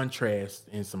contrast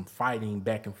and some fighting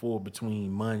back and forth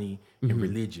between money and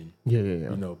religion.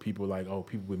 Yeah. People like,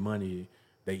 people with money,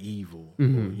 they evil.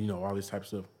 Or, all this type of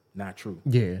stuff. Not true.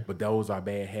 Yeah. But those are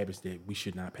bad habits that we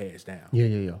should not pass down.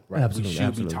 Yeah. Right. Absolutely. We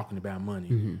should be talking about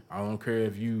money. I don't care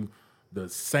if you the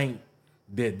saint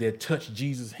that touched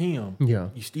Jesus' hem. Yeah.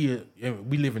 You still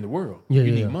we live in the world. Yeah.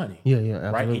 You need money. Yeah. Absolutely.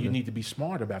 Right. And you need to be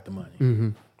smart about the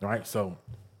money. Right. So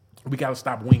we gotta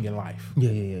stop winging life.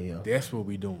 Yeah. That's what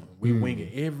we're doing. We wing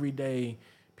it every day.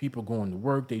 People going to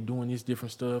work, they doing this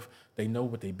different stuff. They know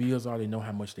what their bills are, they know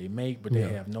how much they make, but they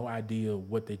have no idea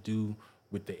what they do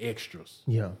with the extras.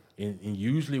 Yeah. And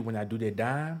usually when I do that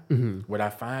dime, what I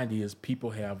find is people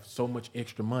have so much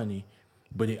extra money,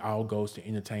 but it all goes to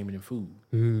entertainment and food.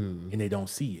 And they don't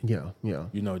see it. Yeah.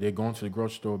 They're going to the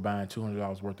grocery store buying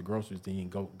 $200 worth of groceries, then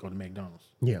go to McDonald's.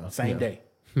 Yeah. Same day.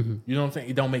 You know what I'm saying?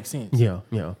 It don't make sense. Yeah.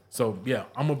 So,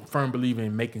 I'm a firm believer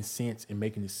in making sense and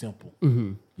making it simple.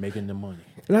 Making the money.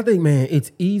 And I think, man,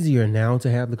 it's easier now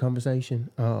to have the conversation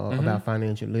about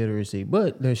financial literacy,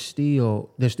 but there still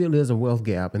is a wealth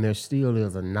gap, and there still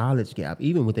is a knowledge gap,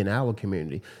 even within our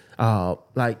community.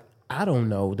 Like, I don't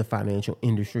know the financial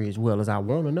industry as well as I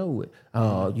want to know it.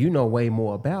 You know way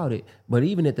more about it, but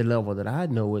even at the level that I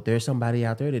know it, there's somebody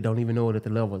out there that don't even know it at the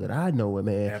level that I know it,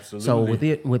 man. Absolutely.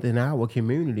 So within our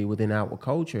community, within our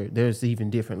culture, there's even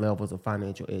different levels of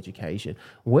financial education.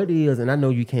 What is, and I know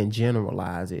you can't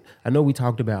generalize it. I know we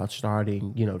talked about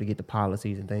starting, to get the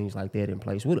policies and things like that in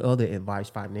place. What other advice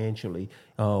financially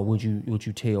would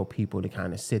you tell people to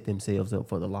kind of set themselves up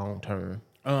for the long term?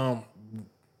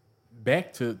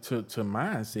 Back to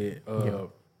mindset.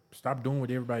 Stop doing what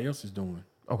everybody else is doing.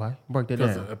 Okay, break that down.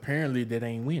 Because apparently that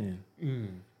ain't winning.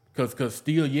 Because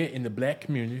still yet in the black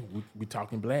community, we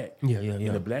talking black. Yeah.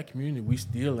 In the black community, we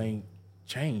still ain't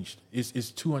changed. It's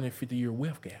 250-year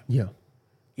wealth gap. Yeah.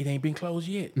 It ain't been closed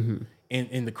yet.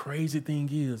 And the crazy thing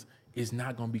is, it's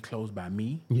not going to be closed by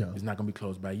me. Yeah. It's not going to be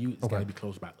closed by you. It's got to be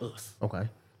closed by us. Okay.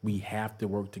 We have to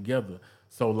work together.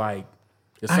 So like,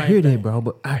 I hear that, bro,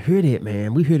 but I hear that,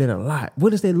 man. We hear that a lot. What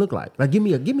does that look like? Like, give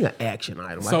me an action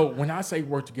item. So when I say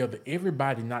work together,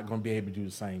 everybody not going to be able to do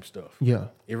the same stuff. Yeah.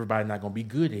 Everybody not going to be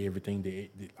good at everything. That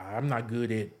I'm not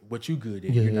good at what you good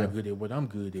at. You're not good at what I'm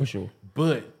good at. For sure.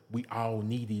 But we all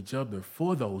need each other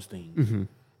for those things.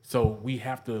 So we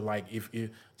have to, like, if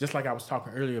just like I was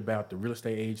talking earlier about the real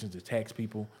estate agents, the tax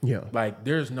people. Yeah. Like,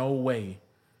 there's no way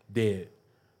that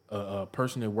a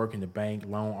person that work in the bank,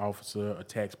 loan officer, a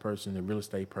tax person, a real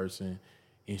estate person,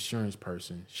 insurance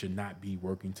person should not be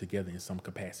working together in some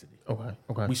capacity.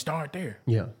 Okay. We start there.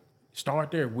 Yeah.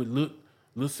 Start there with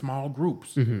little small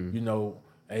groups.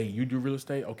 Hey, you do real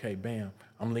estate? Okay, bam.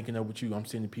 I'm linking up with you. I'm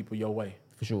sending people your way.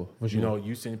 For sure.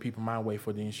 You sending people my way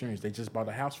for the insurance. They just bought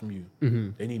a house from you.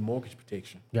 They need mortgage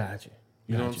protection. Gotcha.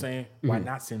 You know what I'm saying? Why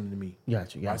not send them to me?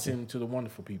 Gotcha. Why send them to the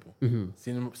wonderful people?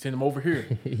 Send them over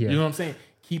here. Yeah. You know what I'm saying?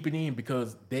 Keep it in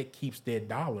because that keeps that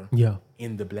dollar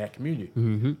in the black community.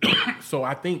 So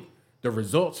I think the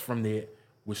results from that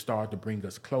will start to bring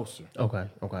us closer. Okay.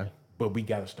 But we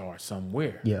got to start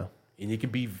somewhere. Yeah. And it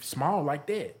can be small like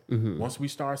that. Once we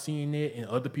start seeing that and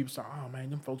other people say, oh,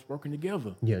 man, them folks working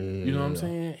together. Yeah. You know what I'm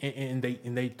saying? And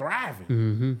they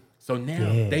thriving. So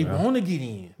now they want to get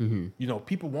in.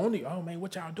 People want to, oh, man,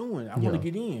 what y'all doing? I want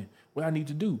to get in. What I need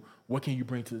to do? What can you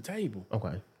bring to the table?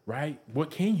 Okay. Right?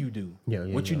 What can you do?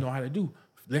 What you know how to do?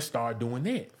 Let's start doing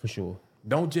that. For sure.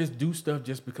 Don't just do stuff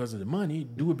just because of the money.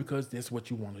 Do it because that's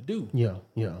what you want to do.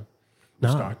 Yeah.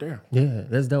 Start there. Yeah,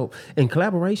 that's dope. And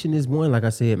collaboration is one, like I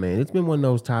said, man, it's been one of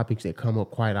those topics that come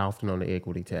up quite often on the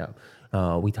Equity tab.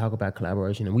 We talk about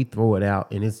collaboration and we throw it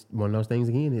out, and it's one of those things,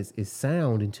 again, it's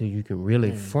sound until you can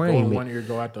really frame go in it. One ear,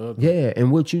 go out the other. Yeah,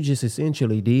 and what you just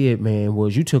essentially did, man,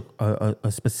 was you took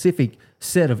a specific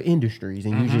set of industries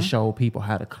and you just showed people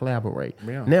how to collaborate.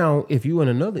 Yeah. Now, if you're in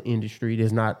another industry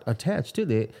that's not attached to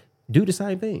that, do the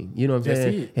same thing. You know what I'm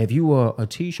saying? It. If you were a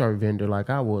T-shirt vendor like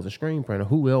I was, a screen printer,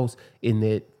 who else in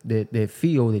that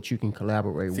field that you can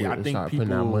collaborate with and start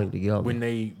putting our money together? When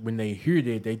they hear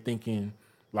that, they thinking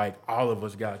like all of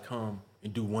us got to come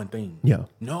and do one thing. Yeah.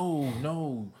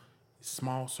 No.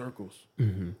 Small circles.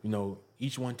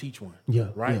 Each one teach one. Yeah.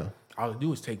 Right? Yeah. All I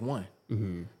do is take one.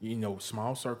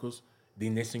 Small circles.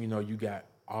 Then next thing you know, you got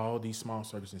all these small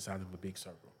circles inside of a big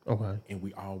circle. Okay. And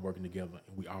we all working together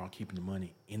and we all keeping the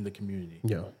money in the community.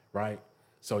 Yeah. Right?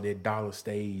 So that dollar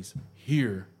stays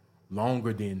here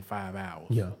longer than 5 hours.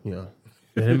 Yeah.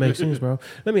 That makes sense, bro.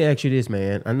 Let me ask you this,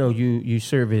 man. I know you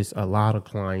service a lot of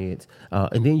clients,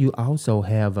 and then you also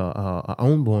have a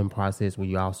onboarding process where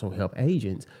you also help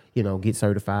agents, get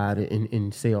certified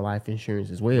and sell life insurance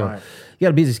as well. Right. You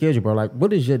got a busy schedule, bro. Like, what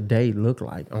does your day look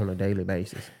like on a daily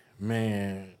basis?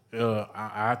 Man,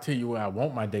 I'll tell you what I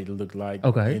want my day to look like.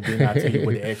 Okay. And then I'll tell you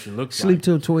what it actually looks Sleep like.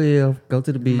 till 12, go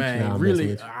to the beach. Man,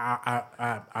 really,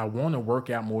 I want to work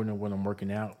out more than what I'm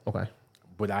working out. Okay.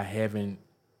 But I haven't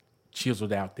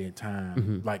chiseled out that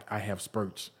time. Like I have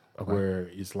spurts where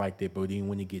it's like that, but then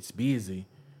when it gets busy,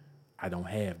 I don't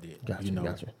have that.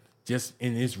 Gotcha.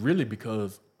 And it's really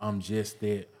because I'm just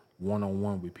that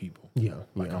one-on-one with people. Yeah.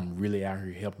 I'm really out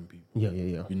here helping people.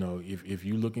 Yeah. If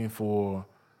you're looking for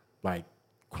like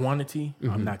quantity,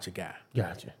 I'm not your guy.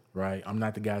 Gotcha. Right? I'm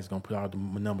not the guy that's gonna put all the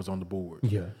numbers on the board.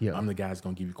 Yeah. I'm the guy that's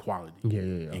gonna give you quality. Yeah.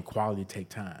 And quality take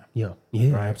time. Yeah,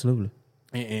 right? Absolutely.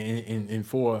 And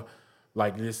for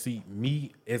like, let's see,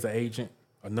 me as an agent,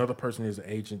 another person as an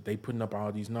agent, they putting up all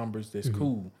these numbers. That's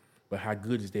cool, but how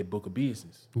good is that book of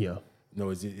business? Yeah.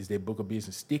 Is that book of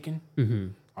business sticking?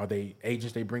 Are they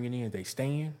agents they bringing in? They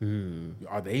staying?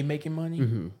 Are they making money?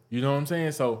 You know what I'm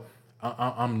saying? So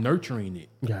I'm nurturing it.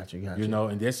 Gotcha.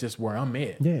 And that's just where I'm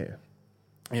at. Yeah.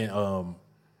 And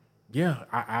Yeah,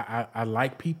 I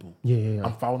like people. Yeah.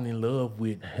 I'm falling in love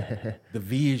with the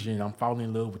vision. I'm falling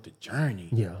in love with the journey.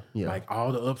 Yeah. Like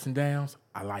all the ups and downs,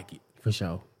 I like it. For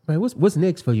sure. Man, what's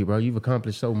next for you, bro? You've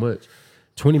accomplished so much.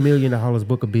 $20 million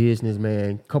book of business,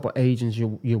 man. Couple agents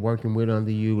you're working with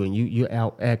under you, and you're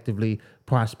out actively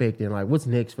prospecting. Like, what's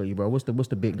next for you, bro? What's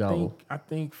the big goal? I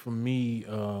think for me,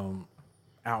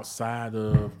 outside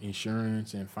of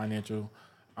insurance and financial,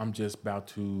 I'm just about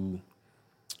to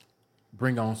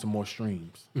bring on some more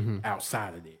streams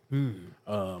outside of that.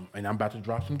 And I'm about to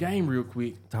drop some game real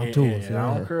quick. Talk to us. And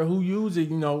I don't care who use it,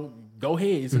 go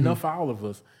ahead. It's enough for all of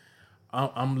us.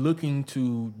 I'm looking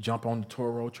to jump on the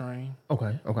Toro train.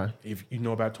 Okay. If you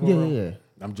know about Toro. Yeah.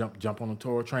 I'm jump on the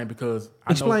Toro train because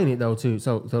Explain it though too.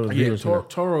 So the viewers know.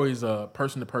 Toro is a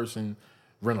person-to-person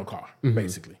rental car,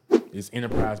 basically. It's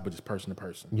enterprise, but it's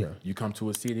person-to-person. Yeah. You come to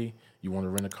a city, you want to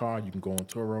rent a car, you can go on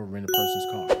Toro, rent a person's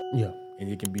car. Yeah. And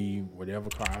it can be whatever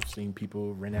car. I've seen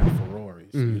people rent out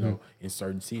Ferraris, in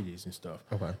certain cities and stuff.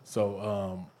 Okay.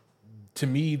 So to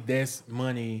me, that's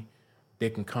money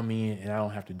that can come in and I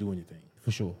don't have to do anything. For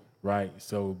sure. Right?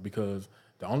 So because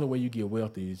the only way you get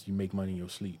wealthy is you make money in your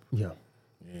sleep. Yeah.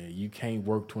 Yeah, you can't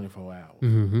work 24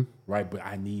 hours, right? But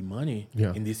I need money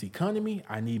in this economy.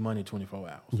 I need money 24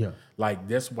 hours. Yeah, like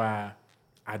that's why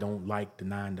I don't like the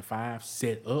 9 to 5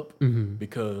 set up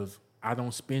because I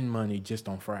don't spend money just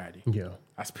on Friday. Yeah,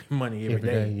 I spend money every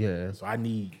day. Yeah, so I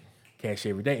need cash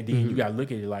every day. And then you gotta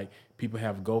look at it like people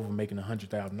have a goal for making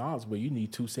 $100,000, but you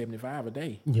need $275 a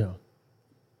day. Yeah.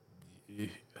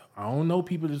 I don't know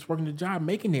people that's working the job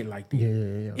making it like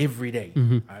that every day.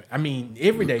 I mean,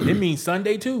 every day. That means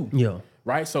Sunday too. Yeah.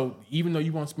 Right? So even though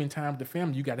you want to spend time with the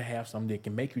family, you got to have something that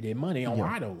can make you that money on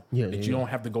auto. That you don't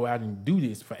have to go out and do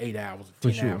this for 8 hours,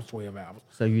 10 hours, 12 hours.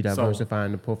 So you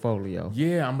diversifying the portfolio.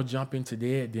 Yeah, I'm going to jump into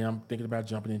that. Then I'm thinking about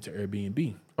jumping into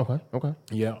Airbnb. Okay.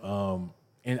 Yeah.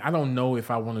 And I don't know if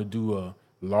I want to do a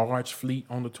large fleet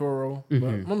on the Toro, but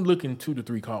I'm looking 2 to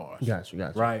 3 cars.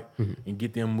 Gotcha. Right? And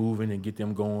get them moving and get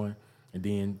them going. And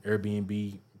then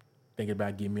Airbnb, thinking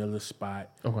about getting me a little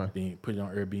spot. Okay. Then put it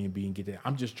on Airbnb and get that.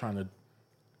 I'm just trying to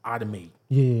automate.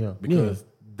 Yeah. Because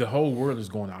the whole world is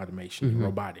going to automation and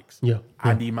robotics. Yeah.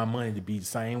 I need my money to be the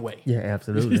same way. Yeah,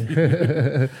 absolutely.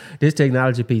 This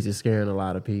technology piece is scaring a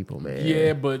lot of people, man.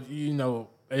 Yeah, but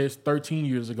it's 13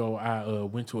 years ago, I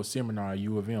went to a seminar at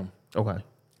U of M. Okay.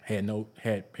 Had no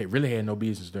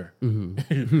business there.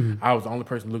 I was the only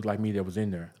person who looked like me that was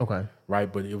in there. Okay.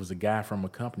 Right, but it was a guy from a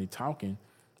company talking,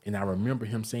 and I remember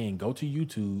him saying, "Go to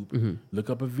YouTube, look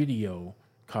up a video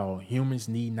called Humans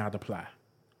Need Not Apply."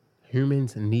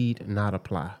 Humans need not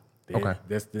apply. Okay.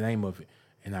 That's the name of it.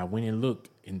 And I went and looked,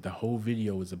 and the whole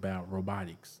video is about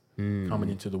robotics coming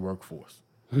into the workforce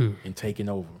and taking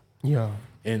over. Yeah.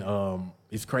 And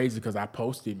it's crazy because I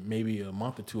posted maybe a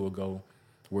month or 2 ago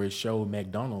where it showed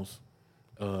McDonald's,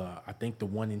 I think the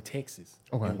one in Texas,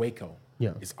 in Waco,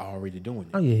 is already doing it.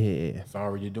 Oh, yeah. It's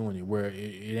already doing it, where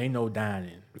it ain't no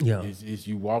dining. Yeah. It's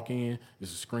you walk in,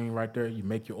 there's a screen right there, you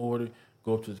make your order,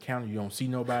 go up to the counter, you don't see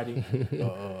nobody,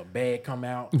 bag come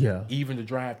out. Yeah. Even the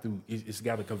drive-through, it's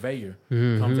got a conveyor,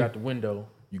 comes out the window,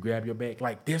 you grab your bag.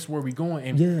 Like, that's where we going.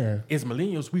 And as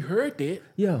millennials, we heard that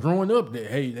growing up, that,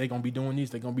 hey, they're going to be doing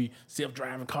this, they're going to be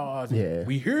self-driving cars. And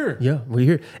we hear. Yeah, we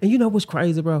hear. And you know what's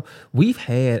crazy, bro? We've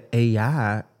had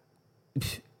AI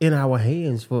in our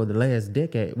hands for the last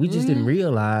decade. We just didn't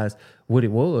realize what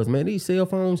it was. Man, these cell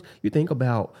phones, you think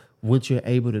about what you're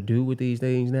able to do with these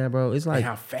things now, bro. It's like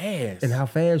and how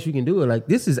fast you can do it. Like,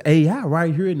 this is AI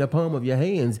right here in the palm of your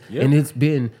hands. Yep. And it's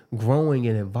been growing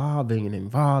and evolving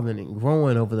and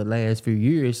growing over the last few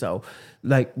years. So,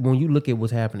 like, when you look at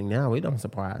what's happening now, it don't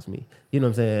surprise me. You know what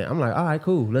I'm saying? I'm like, all right,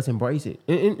 cool, let's embrace it.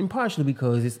 And partially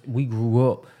because we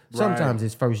grew up. Sometimes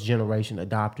it's first generation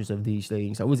adopters of these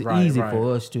things. So it's easy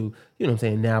for us to, you know what I'm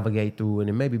saying, navigate through it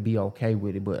and maybe be okay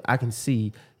with it. But I can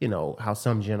see, how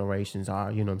some generations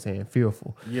are, you know what I'm saying,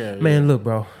 fearful. Yeah. Man, look,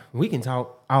 bro, we can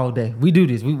talk all day. We do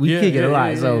this. We kick it a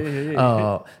lot.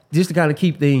 So just to kind of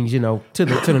keep things, to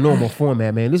the normal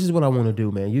format, man, this is what I want to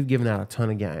do, man. You've given out a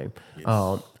ton of game. Yes.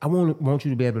 I want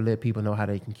you to be able to let people know how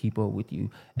they can keep up with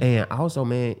you. And also,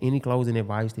 man, any closing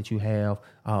advice that you have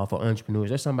for entrepreneurs.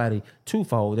 There's somebody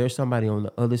twofold. There's somebody on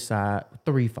the other side,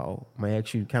 threefold. I'm going to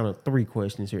ask you kind of 3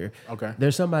 questions here. Okay.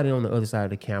 There's somebody on the other side of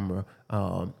the camera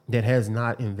that has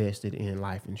not invested in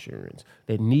life insurance,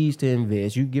 that needs to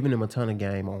invest. You've given them a ton of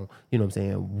game on, you know what I'm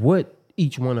saying, what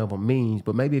each one of them means,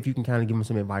 but maybe if you can kind of give them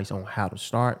some advice on how to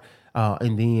start.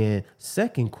 And then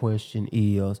second question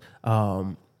is,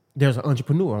 there's an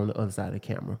entrepreneur on the other side of the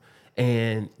camera.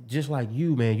 And just like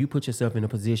you, man, you put yourself in a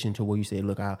position to where you say,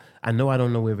 look, I know I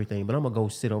don't know everything, but I'm going to go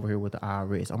sit over here with the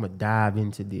IRS. I'm going to dive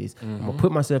into this. I'm going to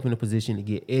put myself in a position to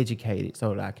get educated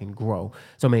so that I can grow.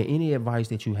 So, man, any advice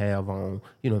that you have on,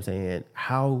 you know what I'm saying,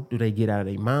 how do they get out of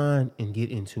their mind and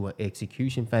get into an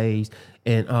execution phase?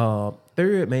 And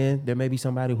third, man, there may be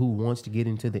somebody who wants to get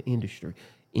into the industry.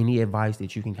 Any advice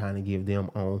that you can kind of give them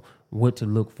on what to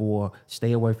look for,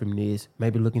 stay away from this,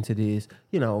 maybe look into this,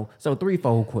 you know. So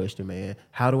threefold question, man.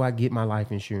 How do I get my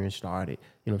life insurance started?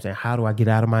 You know what I'm saying? How do I get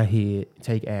out of my head,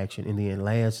 take action? And then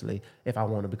lastly, if I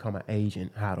want to become an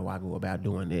agent, how do I go about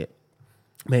doing that?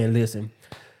 Man, listen,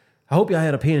 I hope y'all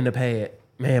had a pen and a pad.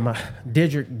 Man,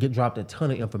 Dedrick dropped a ton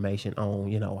of information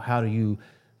on, you know, how do you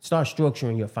start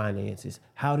structuring your finances?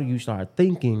 How do you start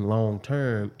thinking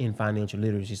long-term in financial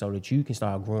literacy so that you can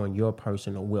start growing your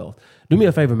personal wealth? Do me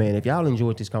a favor, man. If y'all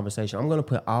enjoyed this conversation, I'm going to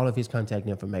put all of his contact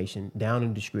information down in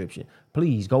the description.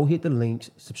 Please go hit the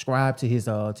links, subscribe to his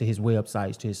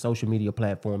websites, to his social media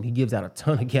platform. He gives out a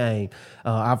ton of game.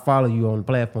 I follow you on the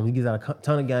platform. He gives out a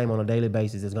ton of game on a daily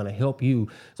basis that's going to help you.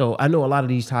 So I know a lot of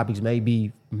these topics may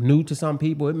be new to some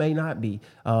people. It may not be.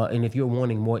 And if you're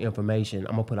wanting more information,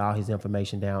 I'm going to put all his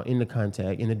information down in the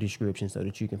contact, in the description so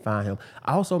that you can find him.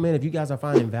 Also, man, if you guys are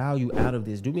finding value out of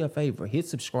this, do me a favor, hit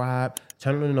subscribe,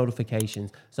 turn on the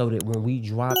notifications so that when we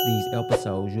drop these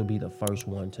episodes, you'll be the first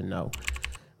one to know.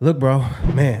 Look, bro,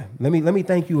 man, let me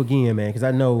thank you again, man, because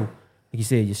I know, like you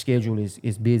said, your schedule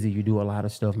is busy. You do a lot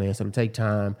of stuff, man. So to take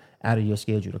time out of your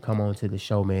schedule to come on to the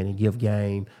show, man, and give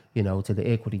game, you know, to the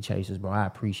equity chasers, bro, I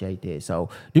appreciate that. So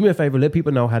do me a favor, let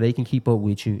people know how they can keep up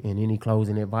with you, and any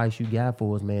closing advice you got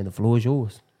for us, man. The floor is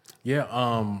yours.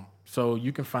 Yeah, so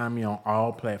you can find me on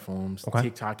all platforms, okay.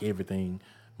 TikTok, everything,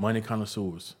 Money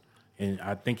Connoisseurs. And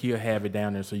I think he'll have it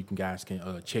down there so you guys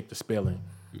can check the spelling.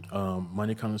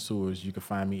 Money Connoisseurs, you can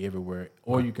find me everywhere.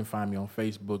 Or you can find me on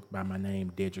Facebook by my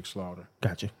name, Dedrick Slaughter.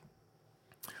 Gotcha.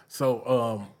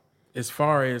 So as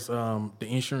far as the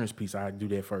insurance piece, I do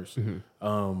that first.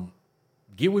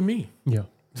 Get with me. Yeah.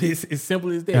 It's as simple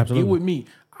as that. Absolutely. Get with me.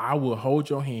 I will hold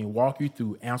your hand, walk you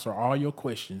through, answer all your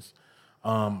questions.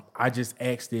 I just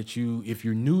ask that you, if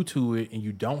you're new to it and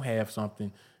you don't have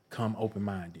something, come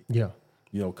open-minded. Yeah.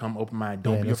 You know, come open-minded.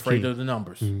 Don't be afraid of the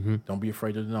numbers. Don't be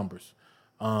afraid of the numbers.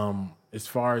 As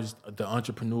far as the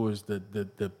entrepreneurs,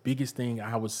 the biggest thing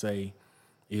I would say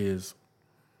is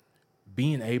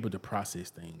being able to process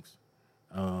things.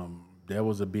 That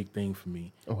was a big thing for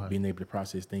me, being able to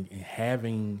process things and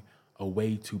having a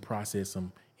way to process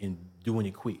them and doing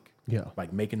it quick. Yeah.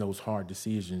 Like making those hard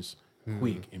decisions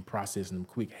quick and processing them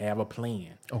quick. Have a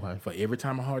plan. Okay. For every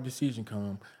time a hard decision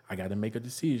comes, I got to make a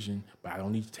decision, but I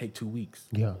don't need to take 2 weeks.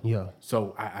 Yeah, yeah.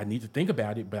 So I need to think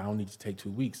about it, but I don't need to take 2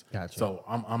 weeks. Gotcha. So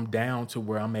I'm down to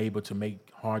where I'm able to make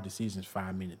hard decisions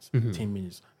 5 minutes, 10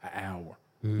 minutes, an hour,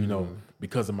 you know,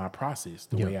 because of my process,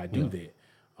 the way I do that.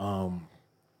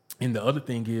 And the other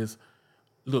thing is,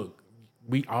 look,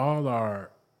 we all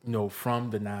are, you know, from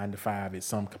the 9 to 5 at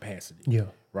some capacity. Yeah.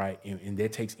 Right. And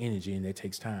that takes energy and that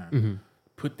takes time.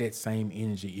 Put that same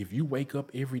energy. If you wake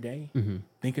up every day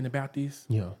thinking about this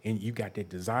and you got that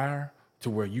desire to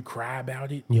where you cry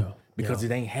about it because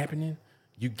it ain't happening,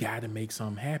 you got to make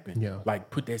something happen. Yeah. Like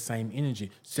put that same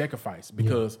energy, sacrifice,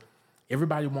 because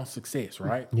everybody wants success,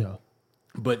 right? Yeah.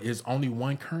 But there's only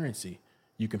one currency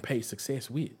you can pay success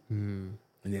with, and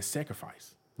that's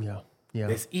sacrifice. Yeah. Yeah.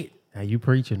 That's it. Now you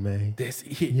preaching, man. That's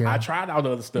it. Yeah. I tried all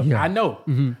the other stuff. Yeah. I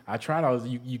know. I tried all.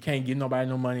 You can't give nobody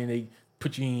no money and they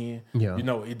put you in. Yeah. You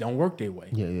know, it don't work that way.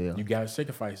 Yeah. You gotta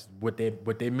sacrifice. What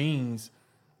that means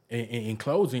in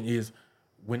closing is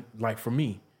when, like for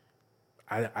me,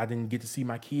 I didn't get to see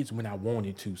my kids when I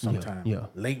wanted to sometimes. Yeah.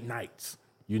 Late nights,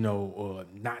 you know, or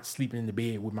not sleeping in the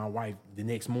bed with my wife the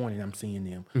next morning I'm seeing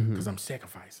them because I'm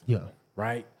sacrificing. Yeah.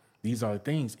 Right? These are the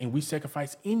things. And we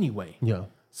sacrifice anyway. Yeah.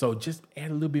 So just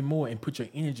add a little bit more and put your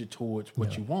energy towards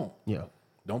what you want. Yeah.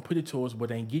 Don't put it towards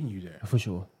what ain't getting you there. For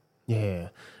sure. Yeah.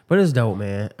 But it's dope,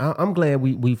 man. I'm glad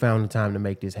we found the time to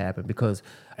make this happen because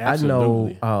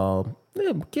Absolutely. I know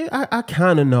I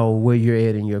kind of know where you're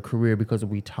at in your career because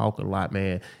we talk a lot,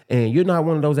 man. And you're not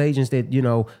one of those agents that, you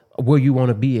know, where you want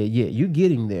to be at yet. You're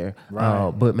getting there. Right.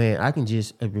 But, man, I can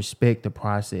just respect the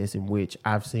process in which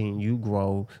I've seen you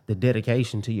grow, the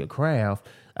dedication to your craft.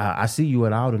 I see you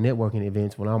at all the networking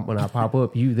events when I pop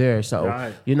up. You there,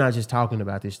 so You're not just talking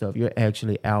about this stuff. You're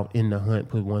actually out in the hunt,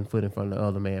 put one foot in front of the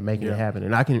other, man, making it happen.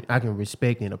 And I can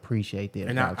respect and appreciate that.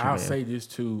 And about I'll you, say this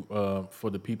too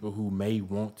for the people who may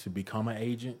want to become an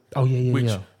agent. Oh yeah.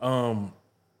 Which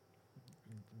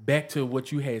back to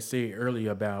what you had said earlier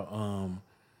about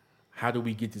how do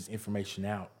we get this information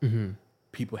out?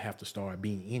 People have to start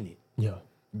being in it. Yeah.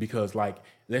 Because, like,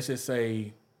 let's just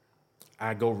say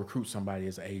I go recruit somebody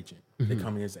as an agent. They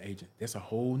come in as an agent. There's a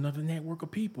whole nother network of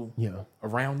people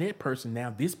around that person. Now,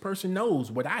 this person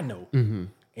knows what I know.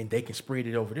 And they can spread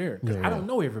it over there. Because I don't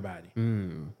know everybody.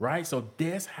 Right? So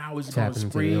that's how it's going to Tapping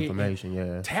into spread. the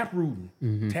information, Tap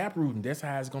rooting. Tap rooting. That's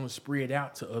how it's going to spread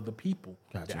out to other people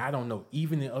that I don't know.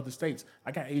 Even in other states.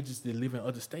 I got agents that live in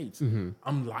other states.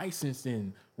 I'm licensed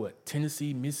in,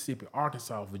 Tennessee, Mississippi,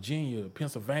 Arkansas, Virginia,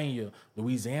 Pennsylvania,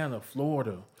 Louisiana,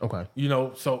 Florida. Okay. You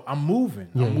know, so I'm moving.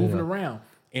 I'm moving around.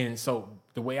 And so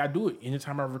the way I do it,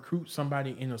 anytime I recruit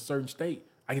somebody in a certain state,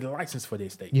 I get a license for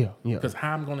that state. Yeah. Because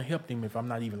how I'm going to help them if I'm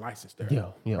not even licensed there?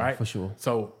 Yeah, right? for sure.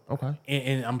 So, okay.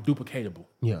 And I'm duplicatable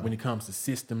when it comes to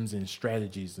systems and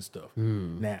strategies and stuff.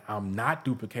 Now, I'm not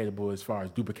duplicatable as far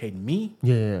as duplicating me.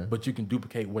 But you can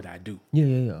duplicate what I do.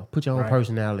 Yeah. Put your own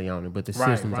personality on it, but the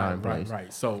systems are in place.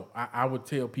 Right. So I would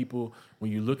tell people,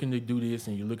 when you're looking to do this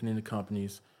and you're looking into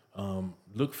companies,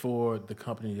 look for the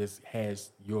company that has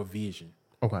your vision.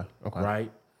 Okay.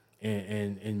 Right?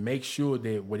 And make sure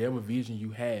that whatever vision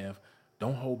you have,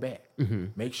 don't hold back.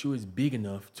 Make sure it's big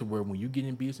enough to where when you get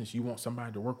in business, you want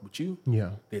somebody to work with you,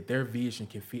 that their vision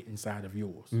can fit inside of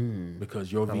yours.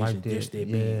 Because your vision is just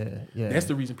that big. That's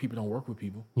the reason people don't work with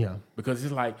people. Because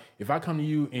it's like, if I come to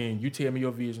you and you tell me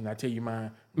your vision, I tell you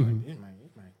mine, this might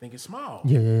think it's small.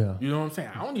 You know what I'm saying?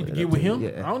 I don't need to get with him.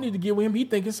 I don't need to get with him. He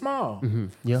thinking small.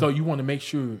 So you want to make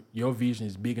sure your vision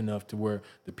is big enough to where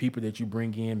the people that you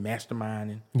bring in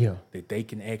masterminding, that they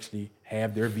can actually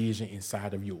have their vision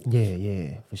inside of yours.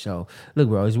 Yeah, for sure. Look,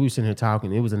 bro, as we were sitting here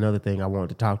talking, it was another thing I wanted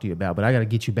to talk to you about, but I got to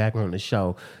get you back on the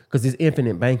show because this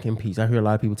infinite banking piece, I hear a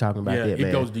lot of people talking about that, man.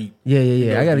 It goes deep.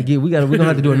 Yeah. I got to we're going to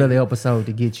have to do another episode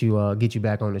to get you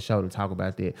back on the show to talk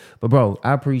about that. But, bro,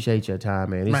 I appreciate your time,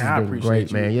 man. This has been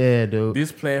great, man. Yeah, dude.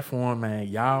 This platform, man,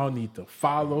 y'all need to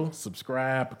follow,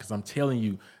 subscribe, because I'm telling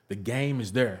you, the game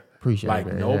is there. Appreciate it,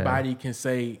 man. Nobody can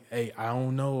say, hey, I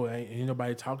don't know. Ain't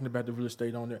nobody talking about the real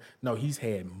estate on there. No, he's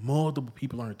had multiple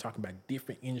people on there talking about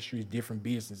different industries, different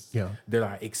businesses that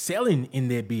are excelling in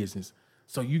their business.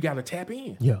 So you got to tap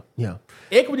in. Yeah.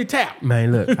 Equity tap.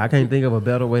 Man, look, I can't think of a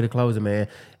better way to close it, man.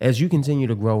 As you continue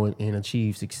to grow and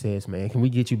achieve success, man, can we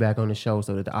get you back on the show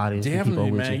so that the audience can keep up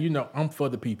with man. you? You know, I'm for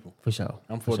the people. For sure.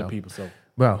 I'm for the people, so.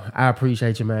 Bro, I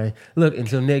appreciate you, man. Look,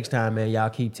 until next time, man, y'all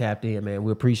keep tapped in, man.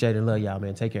 We appreciate and love y'all,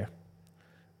 man. Take care.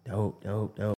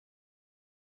 Dope.